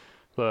want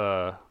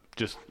the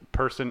just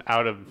person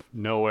out of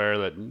nowhere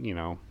that, you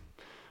know,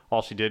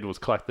 all she did was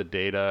collect the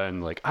data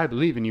and like, I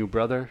believe in you,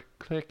 brother.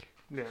 Click.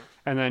 Yeah.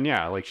 And then,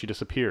 yeah, like she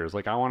disappears.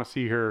 Like I want to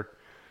see her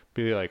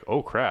be like,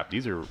 oh crap,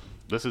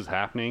 this is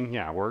happening.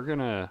 Yeah, we're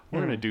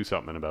gonna do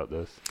something about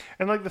this.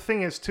 And like the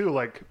thing is too,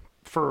 like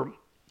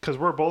because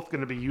we're both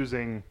going to be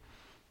using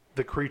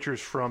the creatures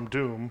from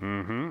Doom.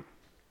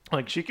 Mm-hmm.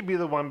 Like she could be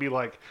the one be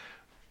like,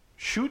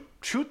 shoot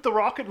the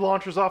rocket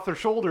launchers off their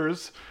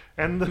shoulders,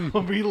 and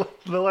they'll be like,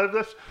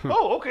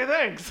 oh, okay,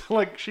 thanks.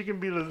 Like she can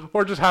be the,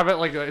 Or just have it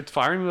like it's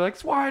firing. Like,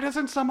 why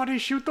doesn't somebody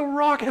shoot the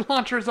rocket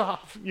launchers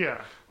off?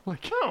 yeah.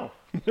 Like, Oh.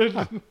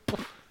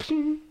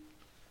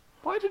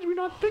 why did we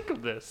not think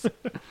of this?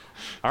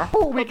 Our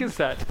whole week is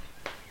set.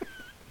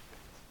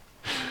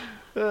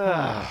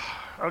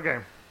 Okay.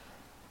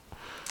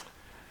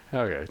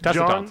 Okay, Tessa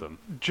Thompson.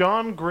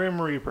 John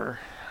Grim Reaper.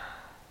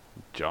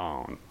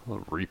 John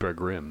Reaper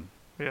Grimm.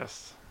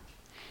 Yes.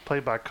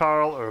 Played by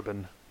Carl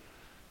Urban.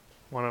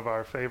 One of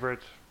our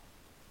favorite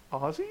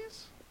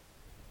Aussies?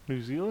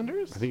 New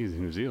Zealanders? I think he's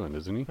in New Zealand,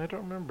 isn't he? I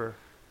don't remember.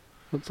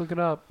 Let's look it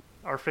up.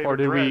 Our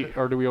favorite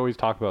Or do we always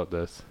talk about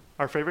this?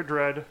 Our favorite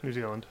Dread, New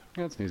Zealand.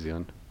 Yeah, it's New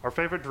Zealand. Our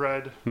favorite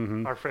Dread.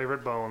 Mm-hmm. Our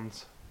favorite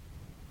Bones.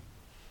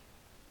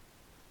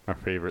 Our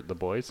favorite, the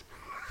boys.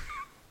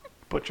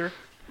 Butcher.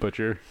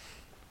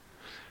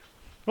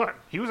 What?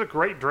 He was a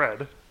great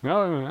Dread.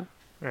 Oh, yeah.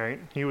 Right?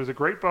 He was a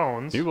great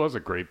Bones. He was a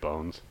great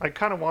Bones. I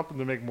kind of want them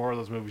to make more of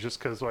those movies just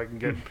because so I can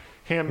get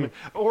him,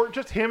 or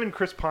just him and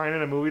Chris Pine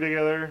in a movie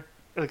together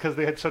because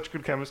they had such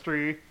good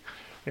chemistry.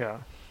 Yeah.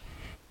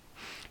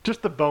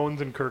 Just the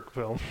Bones and Kirk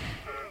film.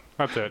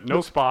 That's it. No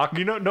Spock.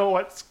 You know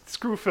what?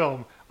 Screw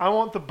film. I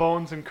want the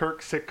Bones and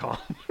Kirk sitcom.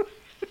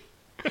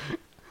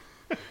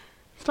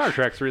 Star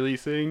Trek's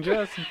releasing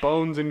just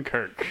Bones and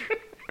Kirk.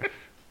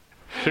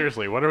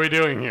 Seriously, what are we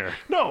doing here?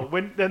 No,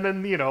 and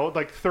then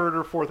like third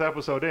or fourth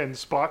episode in,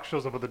 Spock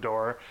shows up at the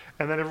door,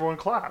 and then everyone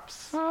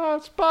claps. Ah,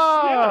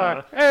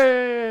 Spock! Yeah.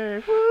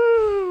 Hey!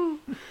 Woo!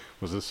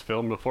 Was this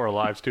filmed before a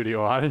live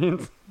studio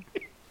audience?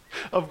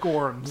 Of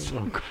Gorms.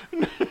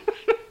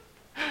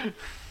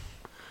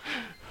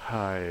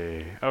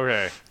 Hi.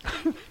 Okay.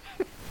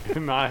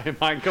 Am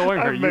I going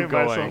or are you going? I've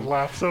made myself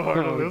laugh so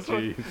hard on this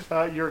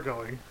one. You're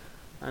going.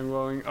 I'm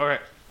going.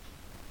 Okay.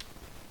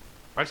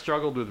 I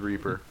struggled with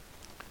Reaper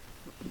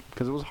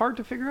because it was hard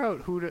to figure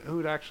out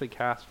who'd actually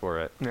cast for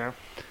it. Yeah.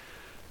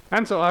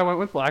 And so I went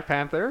with Black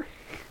Panther.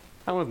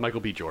 I went with Michael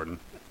B. Jordan.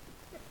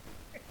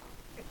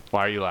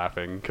 Why are you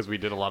laughing? Because we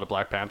did a lot of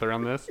Black Panther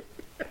on this.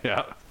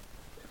 Yeah.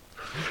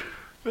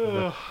 We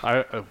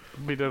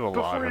did a lot.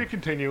 Before you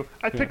continue,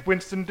 I picked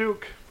Winston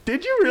Duke.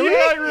 Did you really?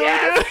 Yeah, I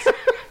really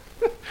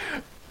did.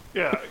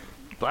 Yeah.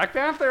 Black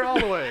Panther all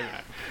the way.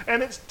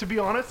 And it's, to be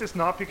honest, it's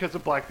not because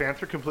of Black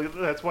Panther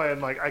completely. That's why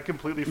I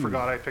completely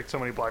forgot I picked so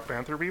many Black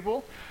Panther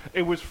people.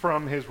 It was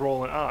from his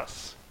role in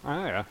Us.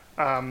 Oh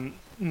yeah.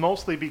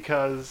 Mostly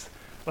because,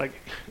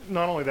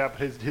 not only that,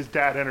 but his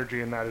dad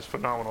energy in that is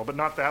phenomenal. But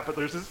not that, but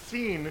there's this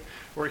scene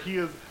where he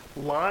is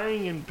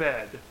lying in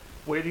bed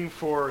waiting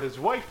for his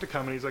wife to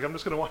come, and he's like, I'm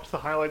just going to watch the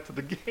highlights of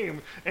the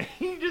game. And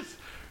he's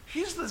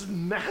this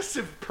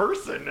massive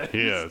person. And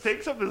he just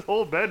takes up his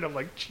whole bed, and I'm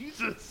like,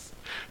 Jesus.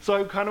 So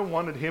I kind of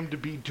wanted him to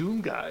be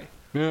Doom Guy,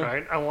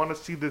 right? I want to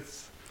see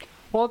this.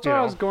 Well, that's what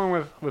I was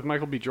going with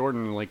Michael B.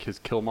 Jordan, like his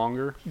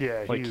Killmonger.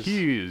 Yeah,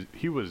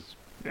 he was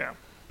yeah,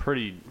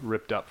 pretty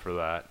ripped up for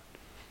that.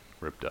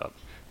 Ripped up.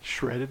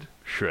 Shredded.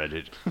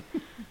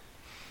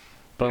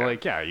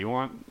 But you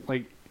want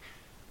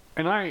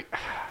and I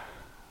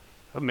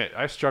admit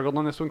I struggled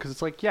on this one because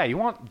it's you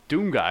want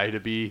Doom Guy to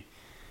be,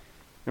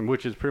 and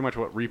which is pretty much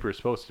what Reaper's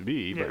supposed to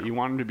be, but you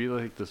want him to be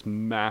like this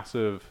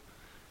massive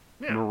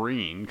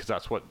Marine, because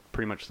that's what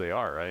pretty much they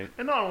are, right?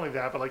 And not only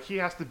that, but he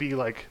has to be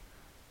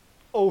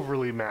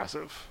overly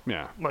massive.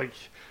 Yeah.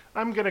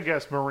 I'm gonna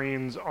guess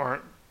Marines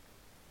aren't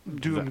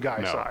Doom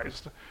Guy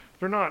sized.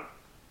 They're not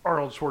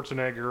Arnold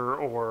Schwarzenegger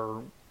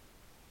or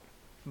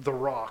The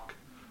Rock,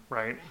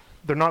 right?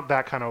 They're not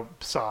that kind of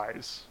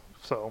size.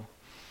 So,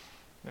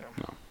 yeah.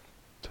 No.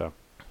 So.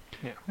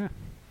 Yeah.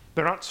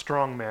 They're not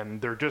strong men.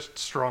 They're just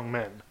strong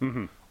men.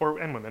 Mm-hmm.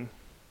 And women.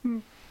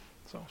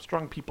 So,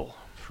 strong people.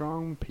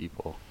 Strong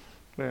people.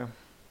 Yeah.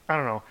 I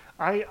don't know.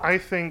 I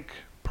think,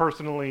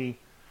 personally,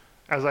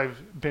 as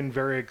I've been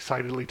very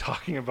excitedly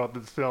talking about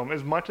this film,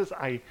 as much as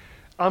I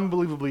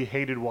unbelievably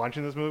hated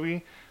watching this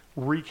movie,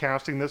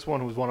 recasting this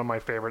one was one of my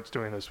favorites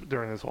during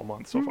this whole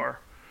month so far.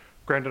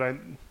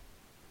 Granted,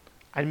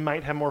 I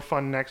might have more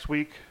fun next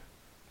week,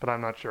 but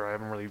I'm not sure. I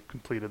haven't really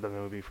completed the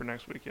movie for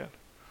next week yet.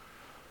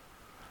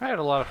 I had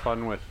a lot of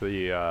fun with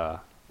the,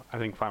 I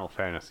think, Final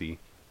Fantasy.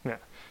 Yeah.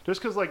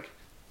 Just because,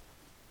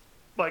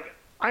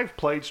 I've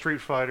played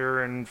Street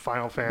Fighter and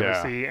Final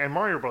Fantasy and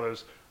Mario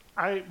Brothers.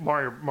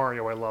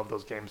 Mario, I love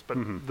those games, but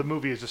the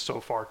movie is just so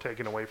far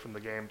taken away from the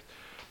games.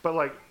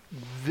 But,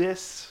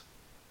 this,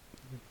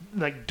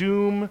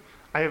 Doom,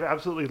 I have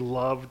absolutely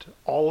loved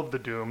all of the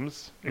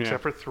Dooms,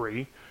 except for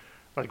 3.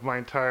 My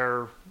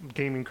entire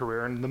gaming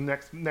career, and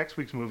the next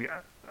week's movie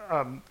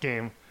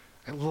game,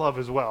 I love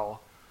as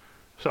well.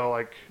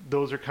 So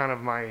those are kind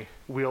of my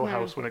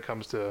wheelhouse when it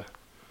comes to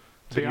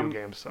video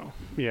games. So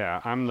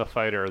I'm the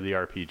fighter, the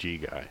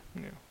RPG guy.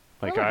 Yeah,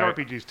 I like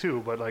RPGs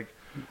too, but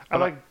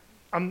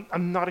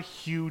I'm not a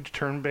huge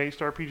turn-based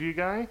RPG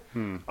guy.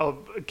 I'll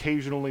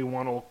occasionally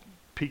one will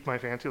pique my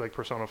fancy, like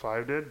Persona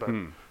 5 did, but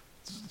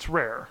it's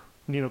rare.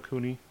 Ni no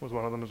Kuni was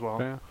one of them as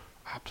well. Yeah,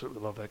 I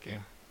absolutely love that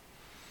game.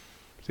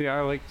 See, I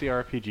like the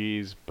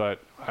RPGs, but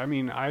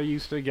I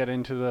used to get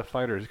into the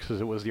fighters because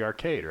it was the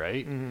arcade,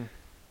 right? Mm-hmm.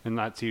 And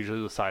that's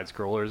usually the side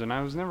scrollers, and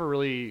I was never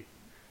really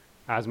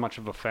as much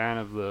of a fan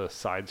of the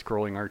side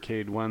scrolling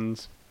arcade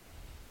ones.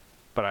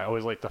 But I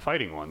always liked the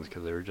fighting ones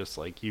because they were just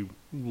you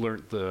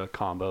learnt the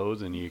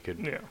combos and you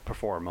could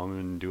perform them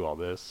and do all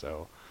this.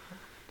 So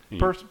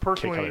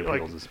personally,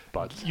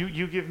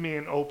 you give me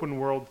an open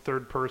world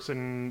third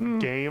person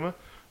game,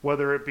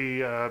 whether it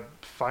be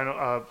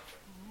final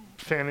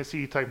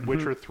fantasy type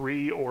Witcher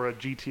 3 or a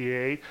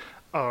GTA,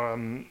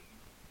 I'm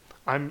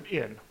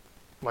in.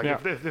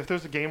 If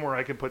there's a game where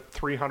I can put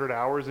 300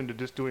 hours into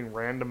just doing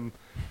random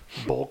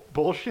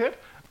bullshit,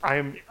 I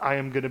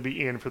am going to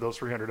be in for those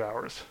 300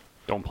 hours.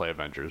 Don't play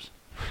Avengers.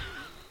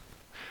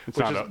 Which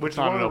is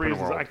one of the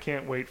reasons I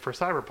can't wait for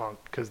Cyberpunk,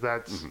 because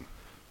that's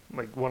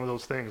one of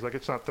those things.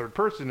 It's not third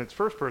person, it's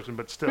first person,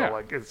 but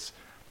still, it's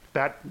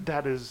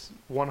that is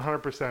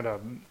 100%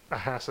 a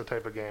HASA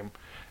type of game.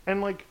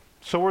 And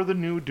so are the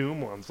new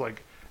Doom ones.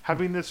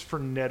 Having this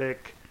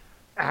frenetic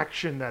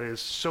action that is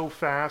so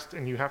fast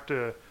and you have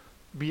to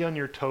be on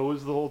your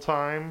toes the whole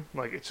time.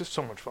 It's just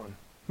so much fun.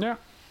 Yeah.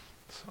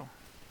 So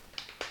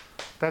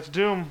that's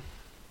Doom.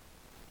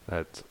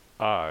 That's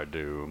our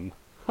Doom.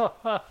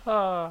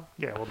 Yeah,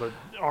 well,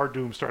 our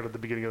doom started at the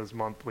beginning of this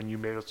month when you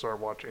made us start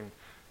watching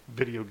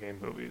video game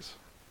movies.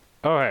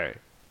 Okay.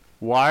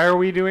 Why are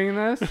we doing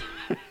this?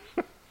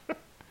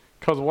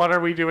 Because what are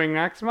we doing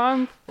next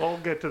month? We'll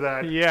get to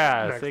that.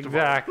 Yes, next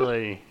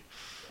exactly.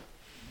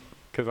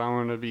 Because I'm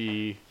going to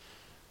be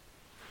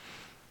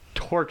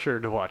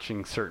tortured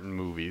watching certain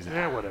movies.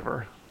 Yeah,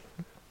 whatever.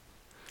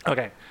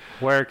 Okay.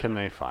 Where can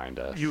they find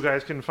us? You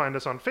guys can find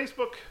us on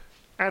Facebook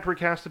at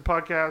Recasted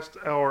Podcast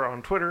or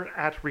on Twitter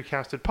at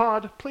Recasted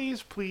Pod.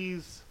 Please,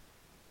 please,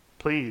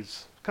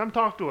 please come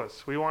talk to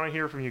us. We want to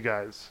hear from you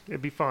guys.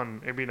 It'd be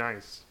fun. It'd be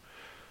nice.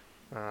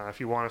 If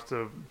you want us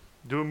to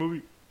do a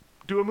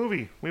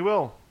movie, we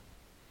will.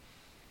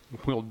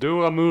 We'll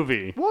do a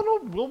movie.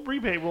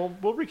 We'll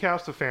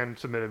recast a fan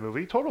submitted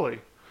movie. Totally.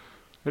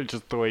 It's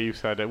just the way you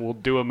said it. We'll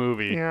do a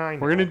movie. Yeah, I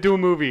know. We're going to do a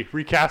movie.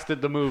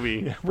 Recasted the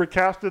movie. Yeah,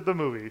 Recasted the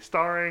movie,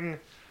 starring.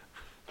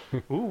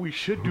 Ooh, we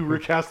should do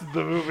Recasted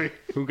the movie.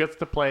 Who gets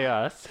to play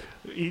us?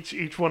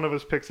 Each one of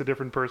us picks a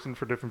different person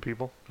for different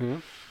people. Yeah.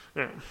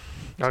 Yeah.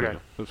 Okay.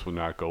 This will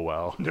not go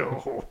well.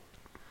 No.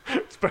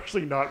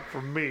 Especially not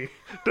for me.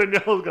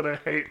 Danielle's gonna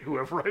hate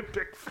whoever I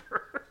pick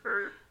for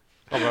her.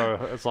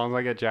 Although, as long as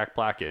I get Jack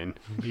Black in,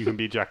 you can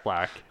be Jack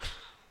Black.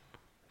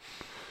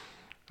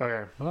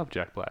 Okay. I love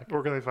Jack Black.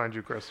 Where can they find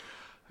you, Chris?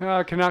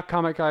 Canuck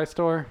Comic Guy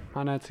Store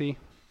on Etsy.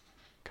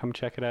 Come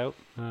check it out.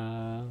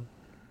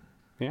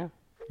 Yeah.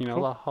 You know,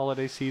 Cool. the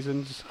holiday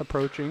season's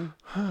approaching.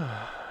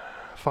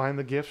 Find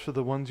the gifts for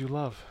the ones you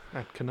love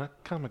at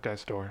Canuck Comic Guy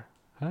Store.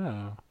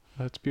 Oh,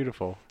 that's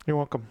beautiful. You're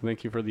welcome.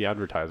 Thank you for the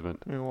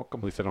advertisement. You're At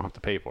welcome. least I don't have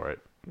to pay for it.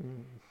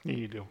 Yeah,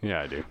 you do.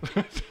 Yeah, I do.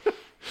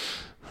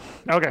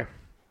 Okay.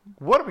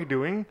 What are we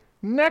doing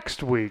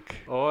next week?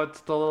 Oh,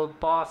 it's the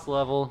boss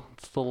level.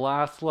 It's the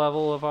last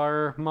level of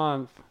our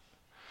month.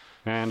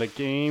 And a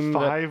game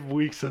 5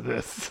 weeks of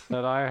this.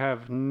 that I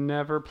have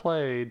never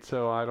played,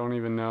 so I don't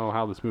even know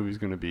how this movie's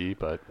going to be,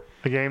 but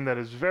A game that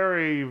is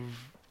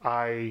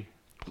I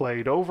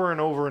played over and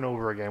over and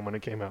over again when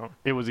it came out.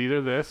 it was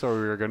either this or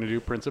we were going to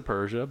do Prince of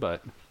Persia,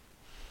 but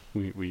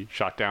we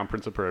shot down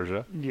Prince of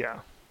Persia. Yeah.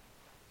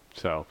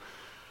 So,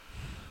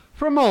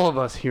 from all of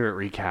us here at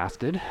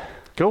Recasted,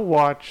 Go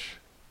watch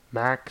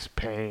Max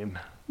Payne.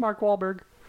 Mark Wahlberg.